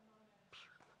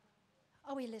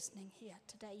 Are we listening here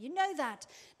today? You know that,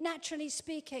 naturally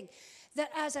speaking, that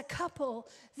as a couple,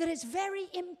 that is very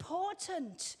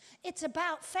important. It's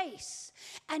about faith,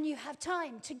 and you have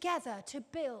time together to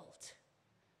build.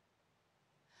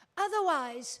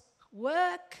 Otherwise,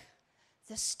 work,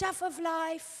 the stuff of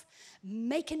life,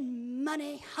 making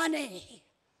money, honey,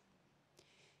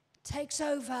 takes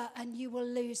over and you will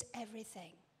lose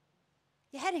everything.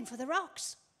 You're heading for the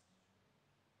rocks.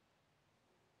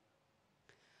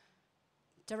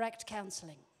 Direct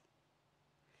counseling.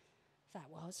 That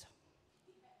was.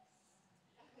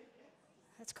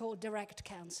 That's called direct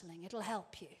counseling. It'll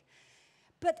help you.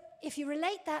 But if you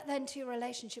relate that then to your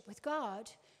relationship with God,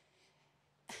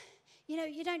 you know,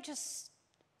 you don't just,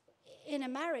 in a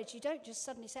marriage, you don't just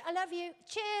suddenly say, I love you,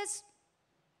 cheers.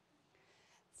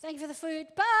 Thank you for the food,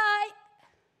 bye.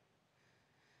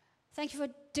 Thank you for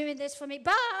doing this for me,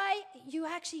 bye. You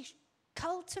actually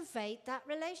cultivate that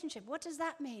relationship. What does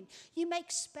that mean? You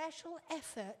make special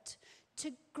effort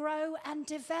to grow and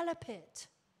develop it.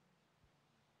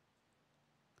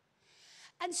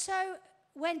 And so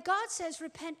when God says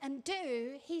repent and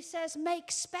do, he says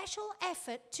make special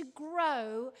effort to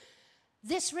grow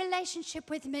this relationship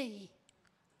with me.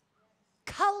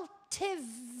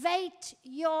 Cultivate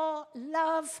your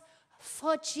love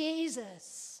for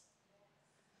Jesus.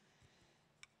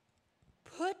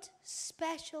 Put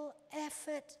special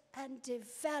effort and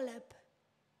develop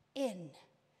in,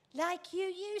 like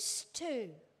you used to.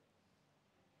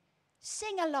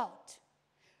 Sing a lot.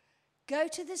 Go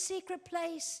to the secret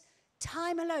place,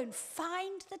 time alone.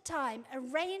 Find the time.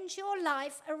 Arrange your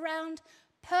life around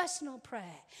personal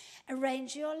prayer.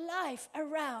 Arrange your life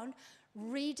around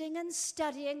reading and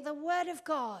studying the Word of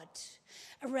God.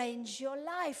 Arrange your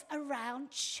life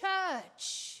around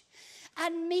church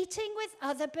and meeting with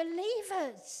other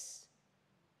believers.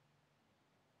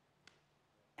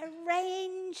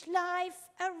 Arrange life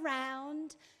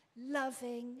around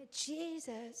loving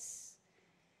Jesus.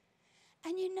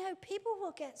 And you know, people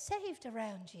will get saved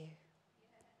around you.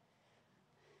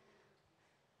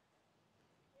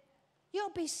 You'll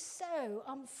be so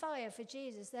on fire for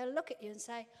Jesus, they'll look at you and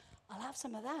say, I'll have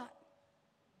some of that.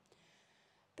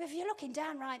 But if you're looking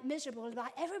downright miserable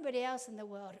like everybody else in the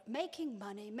world, making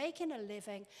money, making a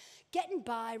living, getting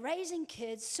by, raising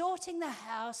kids, sorting the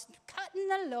house, cutting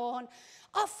the lawn,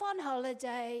 off on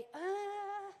holiday,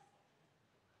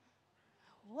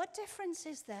 what difference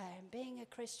is there in being a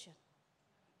Christian?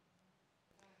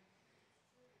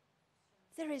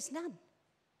 There is none.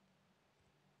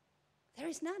 There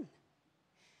is none.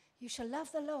 You shall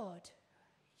love the Lord,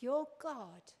 your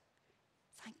God.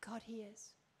 Thank God he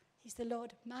is. He's the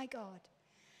Lord, my God,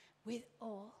 with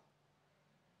all.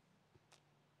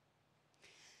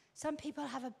 Some people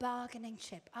have a bargaining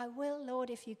chip. I will,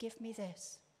 Lord, if you give me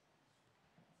this.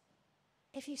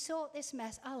 If you sort this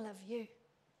mess, I'll love you.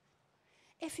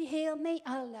 If you heal me,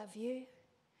 I'll love you.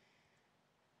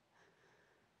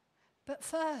 But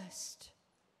first,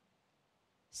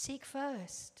 seek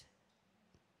first,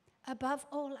 above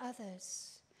all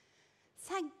others.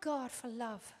 Thank God for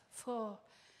love, for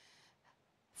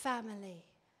family,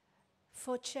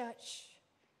 for church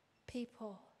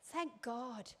people. Thank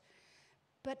God.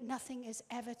 But nothing is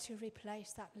ever to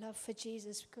replace that love for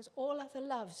Jesus, because all other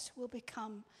loves will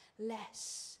become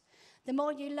less. The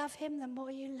more you love him, the more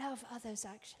you love others,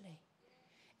 actually.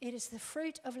 It is the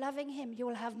fruit of loving him. You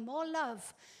will have more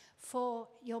love for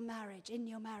your marriage, in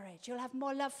your marriage. You'll have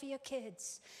more love for your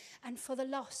kids and for the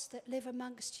lost that live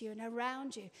amongst you and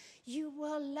around you. You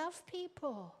will love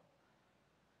people.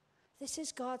 This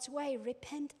is God's way.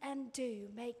 Repent and do.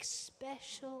 Make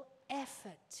special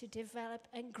effort to develop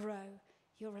and grow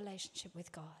your relationship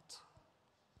with God.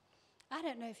 I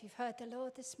don't know if you've heard the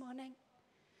Lord this morning.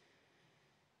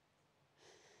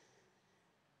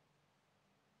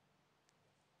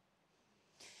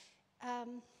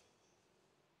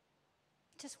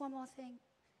 Just one more thing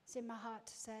is in my heart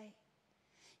to say.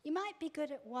 You might be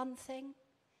good at one thing,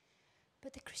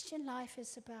 but the Christian life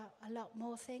is about a lot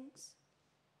more things.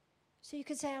 So you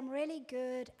could say, I'm really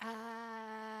good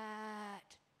at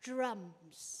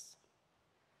drums.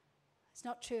 It's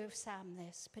not true of Sam,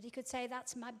 this, but he could say,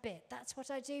 that's my bit. That's what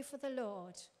I do for the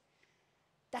Lord.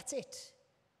 That's it.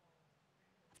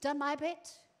 I've done my bit,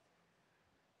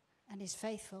 and he's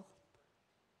faithful,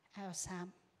 our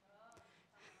Sam.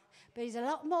 But he's a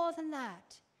lot more than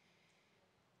that.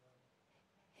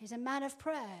 He's a man of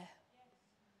prayer.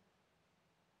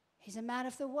 He's a man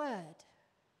of the word.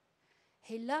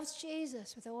 He loves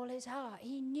Jesus with all his heart.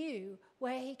 He knew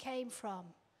where he came from,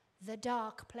 the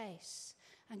dark place,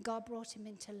 and God brought him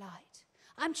into light.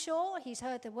 I'm sure he's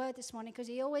heard the word this morning, because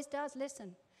he always does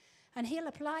listen, and he'll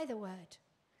apply the word.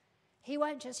 He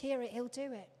won't just hear it, he'll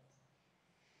do it.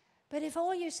 But if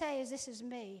all you say is, this is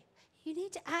me, you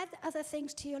need to add other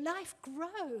things to your life.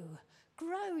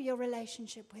 Grow your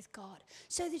relationship with God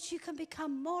so that you can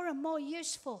become more and more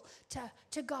useful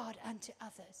to God and to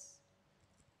others.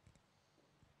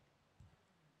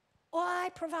 Or I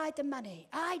provide the money.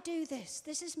 I do this.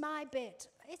 This is my bit.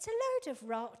 It's a load of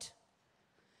rot.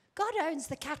 God owns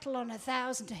the cattle on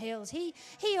 1,000 hills. He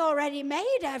already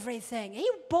made everything. He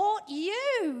bought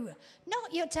you,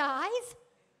 not your tithe.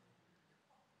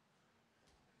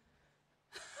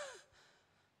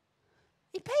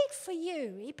 He paid for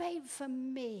you. He paid for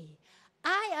me.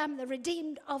 I am the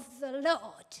redeemed of the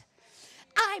Lord.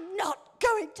 I'm not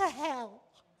going to hell.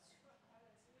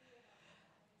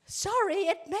 Sorry,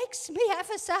 it makes me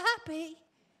ever so happy.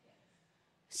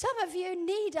 Some of you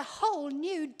need a whole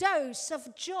new dose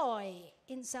of joy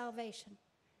in salvation.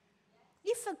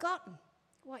 You've forgotten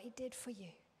what he did for you.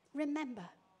 Remember.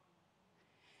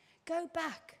 Go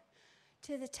back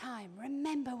to the time.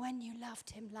 Remember when you loved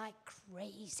him like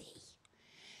crazy.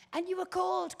 And you were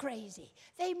called crazy.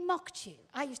 They mocked you.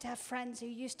 I used to have friends who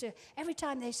used to, every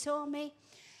time they saw me,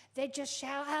 they'd just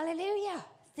shout, hallelujah.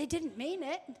 They didn't mean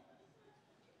it.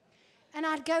 And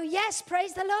I'd go, yes,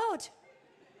 praise the Lord.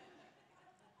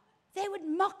 They would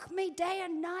mock me day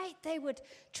and night. They would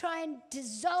try and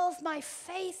dissolve my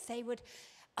faith. They would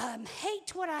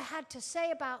hate what I had to say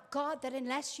about God, that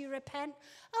unless you repent,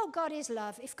 oh, God is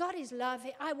love. If God is love,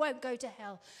 I won't go to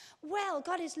hell. Well,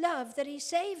 God is love that he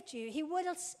saved you. He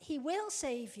will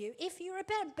save you if you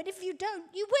repent. But if you don't,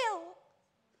 you will.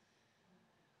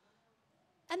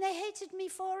 And they hated me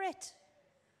for it.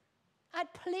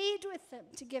 I'd plead with them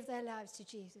to give their lives to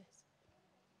Jesus.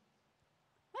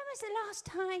 When was the last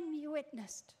time you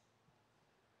witnessed?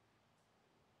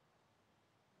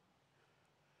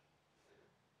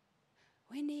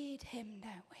 We need him,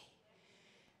 don't we?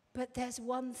 But there's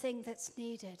one thing that's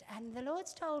needed, and the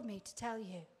Lord's told me to tell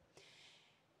you.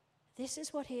 This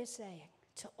is what he is saying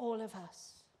to all of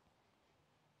us.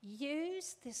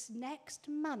 Use this next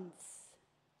month,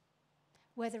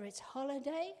 whether it's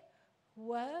holiday,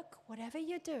 work, whatever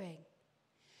you're doing,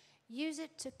 use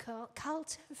it to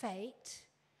cultivate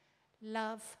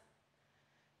love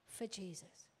for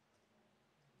Jesus.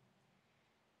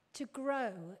 To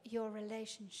grow your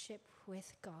relationship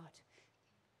with God.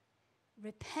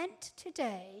 Repent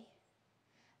today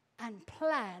and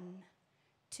plan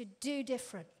to do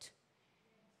different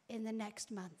in the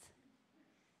next month.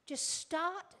 Just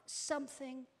start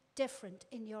something different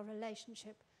in your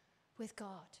relationship with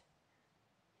God.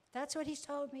 That's what he's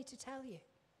told me to tell you.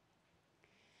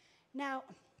 Now,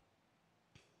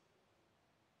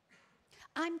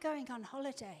 I'm going on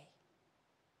holiday.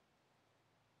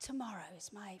 Tomorrow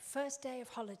is my first day of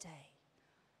holiday.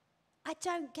 I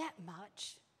don't get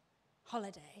much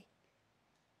holiday,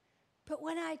 but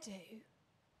when I do,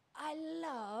 I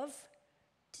love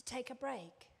to take a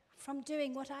break from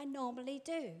doing what I normally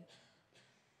do.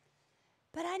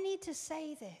 But I need to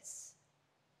say this.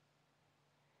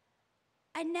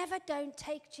 I never don't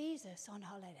take Jesus on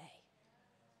holiday,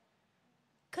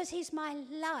 because he's my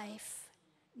life,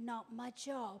 not my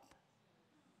job.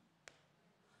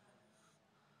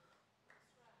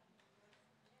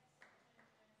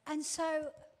 And so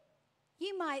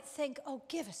you might think, oh,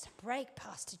 give us a break,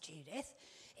 Pastor Judith.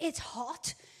 It's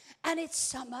hot and it's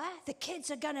summer. The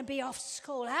kids are going to be off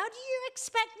school. How do you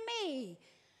expect me?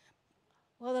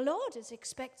 Well, the Lord is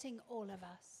expecting all of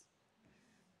us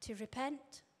to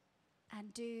repent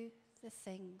and do the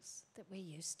things that we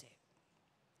used to.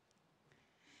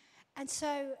 And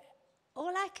so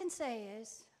all I can say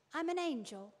is, I'm an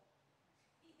angel.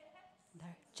 No,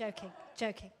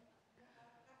 joking.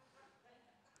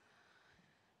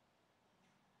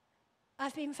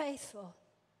 I've been faithful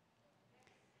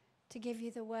to give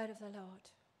you the word of the Lord.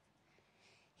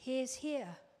 He is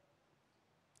here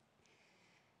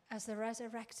as the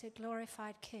resurrected,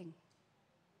 glorified King.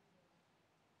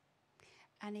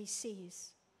 And he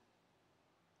sees.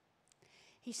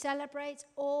 He celebrates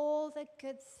all the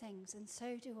good things, and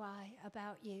so do I,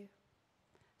 about you.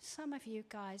 Some of you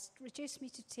guys reduce me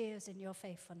to tears in your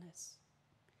faithfulness.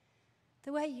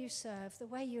 The way you serve, the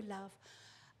way you love.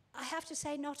 I have to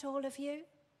say, not all of you,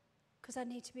 because I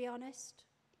need to be honest.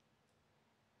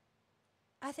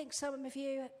 I think some of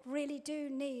you really do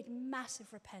need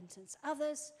massive repentance.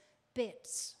 Others,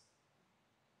 bits.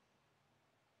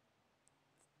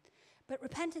 But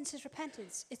repentance is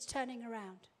repentance. It's turning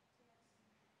around.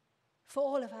 For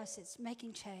all of us, it's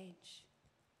making change.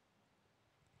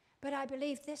 But I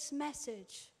believe this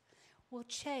message will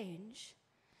change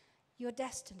your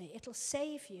destiny. It'll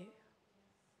save you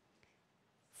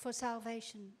for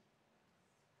salvation.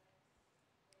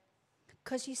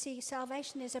 Because you see,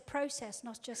 salvation is a process,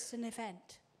 not just an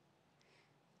event.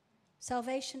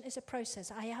 Salvation is a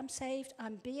process. I am saved,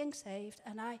 I'm being saved,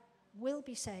 and I will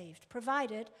be saved,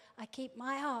 provided I keep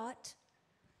my heart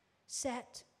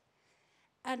set.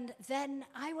 And then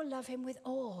I will love him with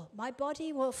all. My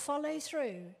body will follow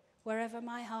through wherever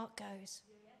my heart goes.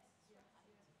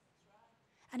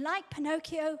 And like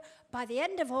Pinocchio, by the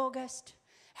end of August,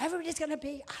 everybody's going to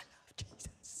be, I love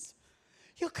Jesus.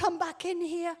 You'll come back in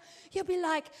here. You'll be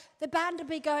like, the band will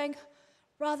be going,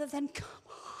 rather than, come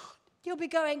on. You'll be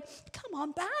going, come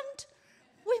on, band.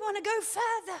 We want to go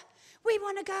further. We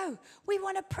want to go. We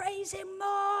want to praise him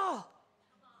more.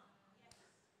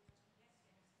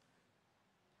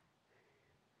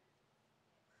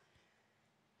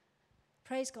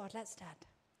 Praise God. Let's stand.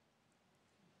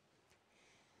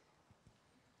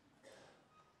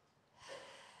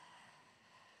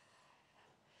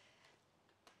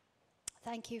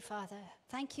 Thank you, Father.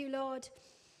 Thank you, Lord,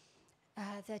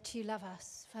 that you love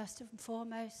us, first and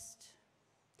foremost.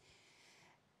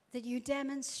 That you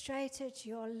demonstrated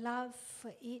your love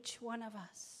for each one of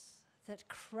us. That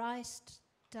Christ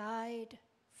died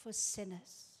for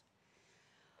sinners,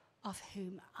 of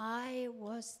whom I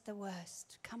was the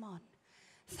worst. Come on.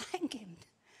 Thank him.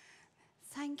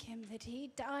 Thank him that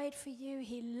he died for you.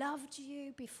 He loved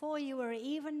you before you were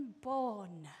even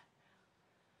born.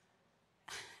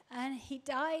 And he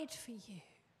died for you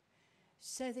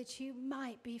so that you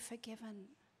might be forgiven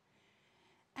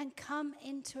and come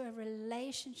into a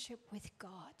relationship with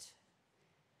God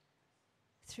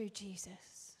through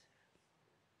Jesus.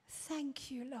 Thank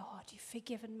you, Lord, you've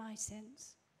forgiven my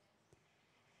sins.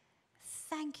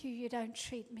 Thank you, you don't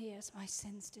treat me as my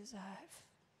sins deserve.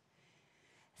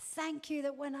 Thank you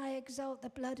that when I exalt the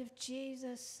blood of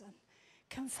Jesus and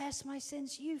confess my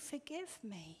sins, you forgive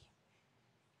me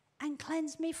and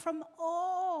cleanse me from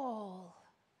all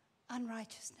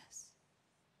unrighteousness.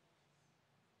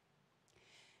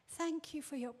 Thank you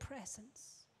for your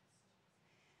presence.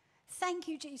 Thank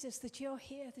you, Jesus, that you're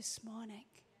here this morning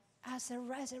as the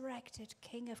resurrected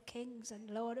King of Kings and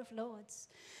Lord of Lords,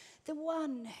 the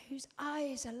one whose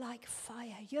eyes are like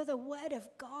fire. You're the Word of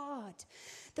God,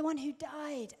 the one who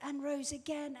died and rose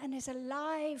again and is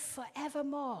alive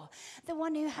forevermore, the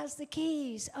one who has the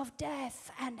keys of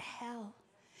death and hell.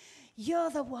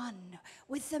 You're the one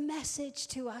with the message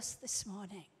to us this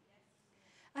morning.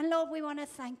 And Lord, we want to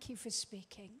thank you for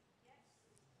speaking.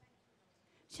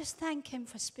 Just thank him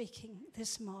for speaking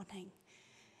this morning.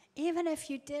 Even if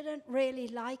you didn't really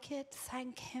like it,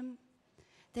 thank him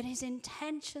that his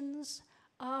intentions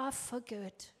are for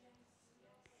good.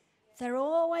 They're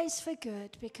always for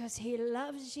good because he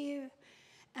loves you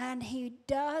and he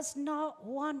does not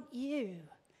want you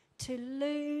to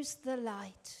lose the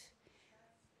light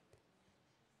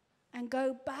and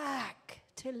go back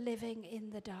to living in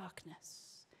the darkness.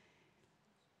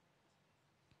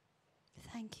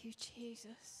 Thank you,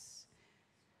 Jesus.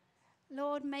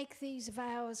 Lord, make these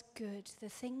vows good, the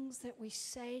things that we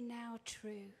say now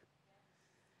true.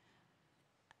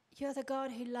 You're the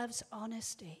God who loves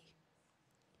honesty.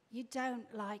 You don't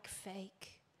like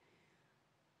fake.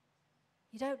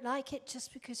 You don't like it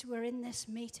just because we're in this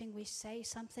meeting, we say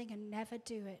something and never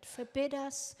do it. Forbid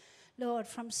us, Lord,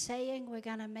 from saying we're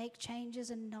going to make changes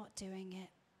and not doing it.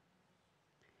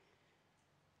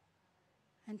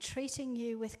 And treating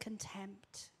you with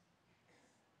contempt.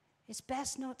 It's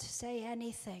best not to say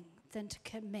anything than to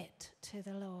commit to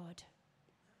the Lord.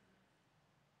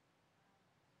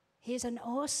 He's an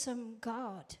awesome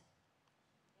God.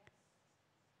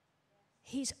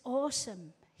 He's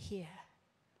awesome here.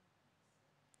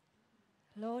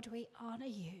 Lord, we honor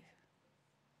you.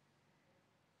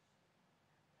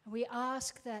 We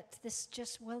ask that this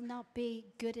just will not be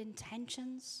good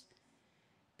intentions,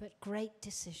 but great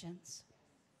decisions.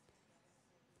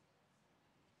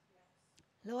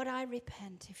 Lord, I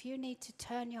repent. If you need to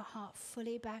turn your heart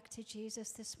fully back to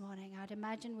Jesus this morning, I'd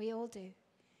imagine we all do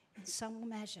in some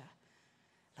measure.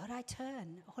 Lord, I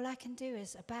turn. All I can do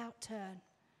is about turn.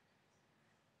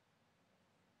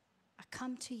 I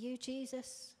come to you,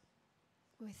 Jesus,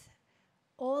 with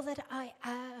all that I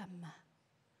am.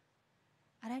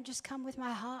 I don't just come with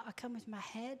my heart, I come with my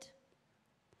head.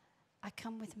 I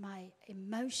come with my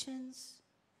emotions,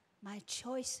 my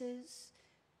choices,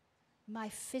 my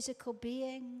physical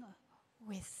being,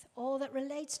 with all that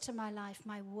relates to my life,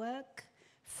 my work,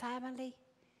 family,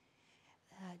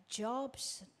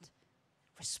 jobs, and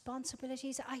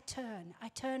responsibilities. I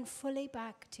turn fully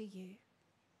back to you.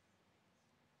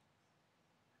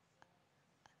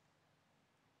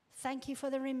 Thank you for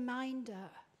the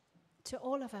reminder to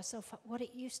all of us of what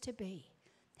it used to be,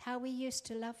 how we used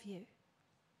to love you.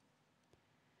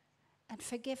 And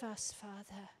forgive us,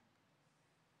 Father,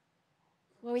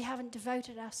 where we haven't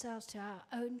devoted ourselves to our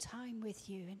own time with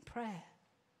you in prayer.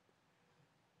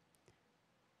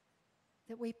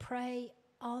 That we pray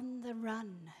on the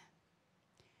run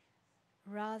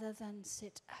rather than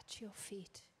sit at your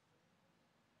feet.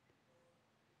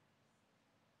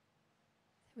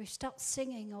 We've stopped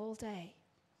singing all day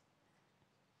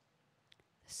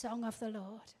the song of the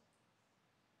Lord.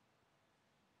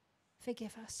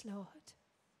 Forgive us, Lord.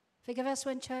 Forgive us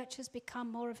when church has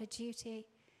become more of a duty,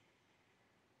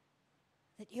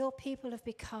 that your people have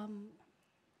become,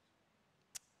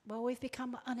 well, we've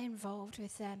become uninvolved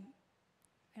with them.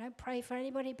 We don't pray for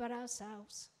anybody but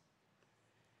ourselves.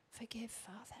 Forgive,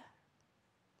 Father.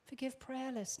 Forgive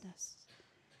prayerlessness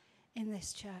in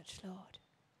this church, Lord.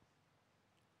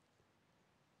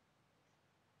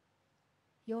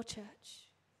 Your church.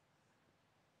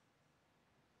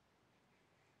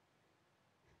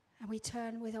 And we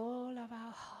turn with all of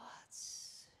our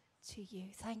hearts to you.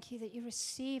 Thank you that you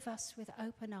receive us with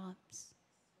open arms.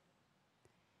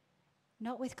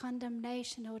 Not with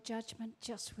condemnation or judgment,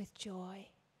 just with joy.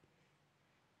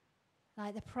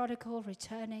 Like the prodigal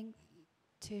returning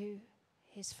to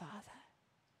his father.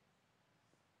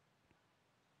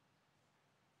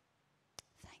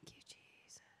 Thank you,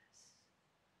 Jesus.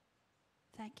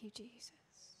 Thank you, Jesus.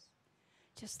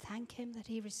 Just thank him that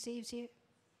he receives you,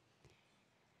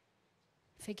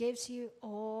 forgives you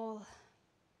all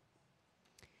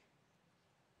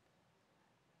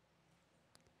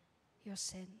your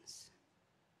sins.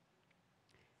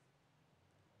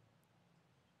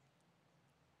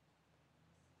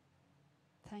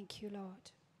 Thank you,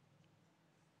 Lord.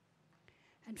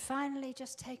 And finally,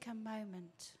 just take a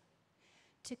moment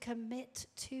to commit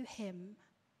to him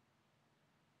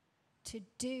to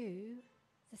do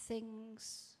the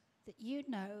things that you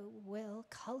know will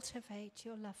cultivate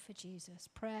your love for Jesus.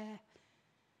 Prayer,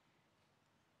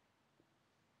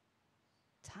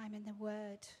 time in the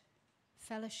Word,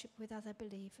 fellowship with other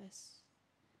believers.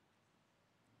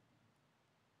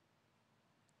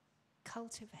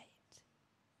 Cultivate.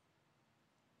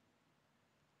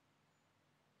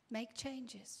 Make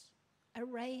changes.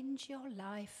 Arrange your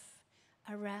life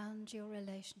around your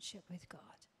relationship with God.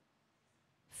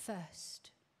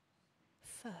 First.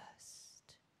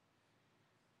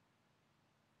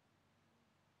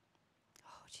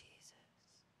 Oh, Jesus.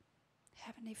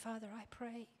 Heavenly Father, I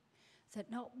pray that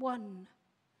not one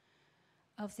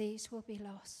of these will be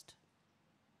lost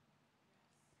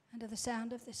under the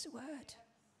sound of this word,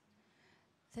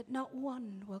 that not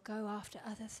one will go after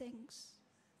other things,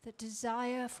 that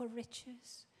desire for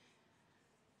riches,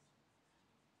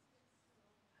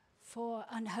 for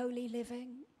unholy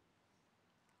living,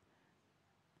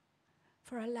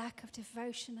 for a lack of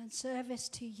devotion and service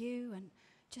to you, and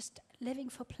just living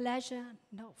for pleasure,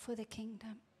 not for the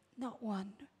kingdom. Not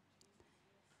one.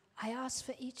 I ask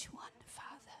for each one,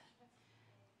 Father,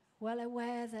 well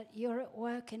aware that you're at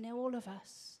work in all of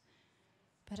us,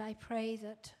 but I pray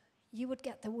that you would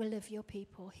get the will of your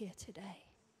people here today,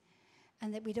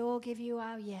 and that we'd all give you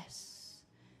our yes.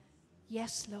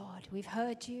 Yes, Lord, we've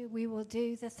heard you. We will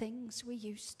do the things we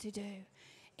used to do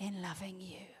in loving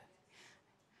you.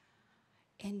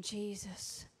 In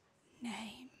Jesus'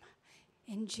 name.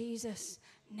 In Jesus'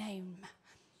 name.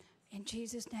 In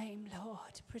Jesus' name,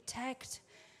 Lord, protect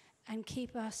and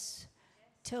keep us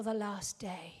till the last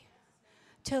day.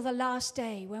 Till the last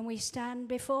day when we stand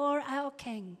before our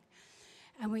King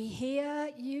and we hear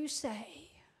you say,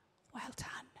 well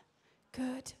done,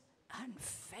 good and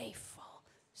faithful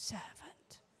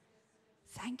servant.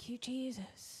 Thank you,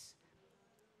 Jesus.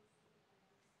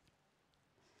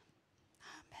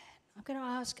 Amen. I'm going to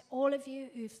ask all of you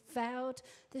who've vowed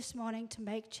this morning to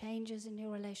make changes in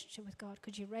your relationship with God,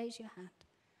 could you raise your hand?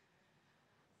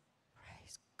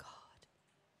 Praise God.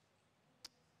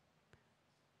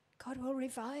 God will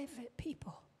revive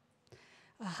people.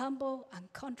 A humble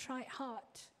and contrite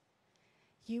heart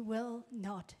you will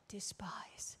not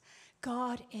despise.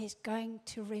 God is going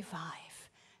to revive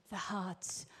the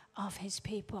hearts of his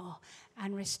people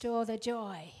and restore the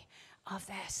joy of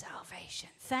their salvation.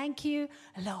 Thank you,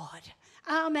 Lord.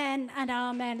 Amen and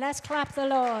amen. Let's clap the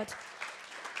Lord.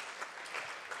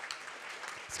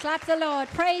 Let's clap the Lord.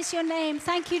 Praise your name.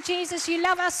 Thank you, Jesus. You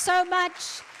love us so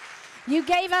much. You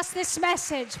gave us this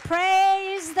message.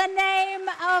 Praise the name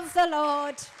of the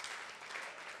Lord.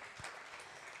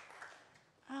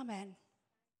 Amen.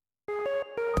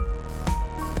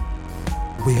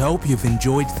 We hope you've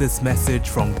enjoyed this message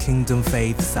from Kingdom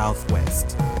Faith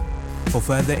Southwest. For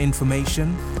further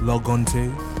information, log on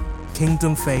to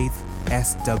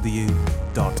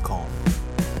kingdomfaithsw.com.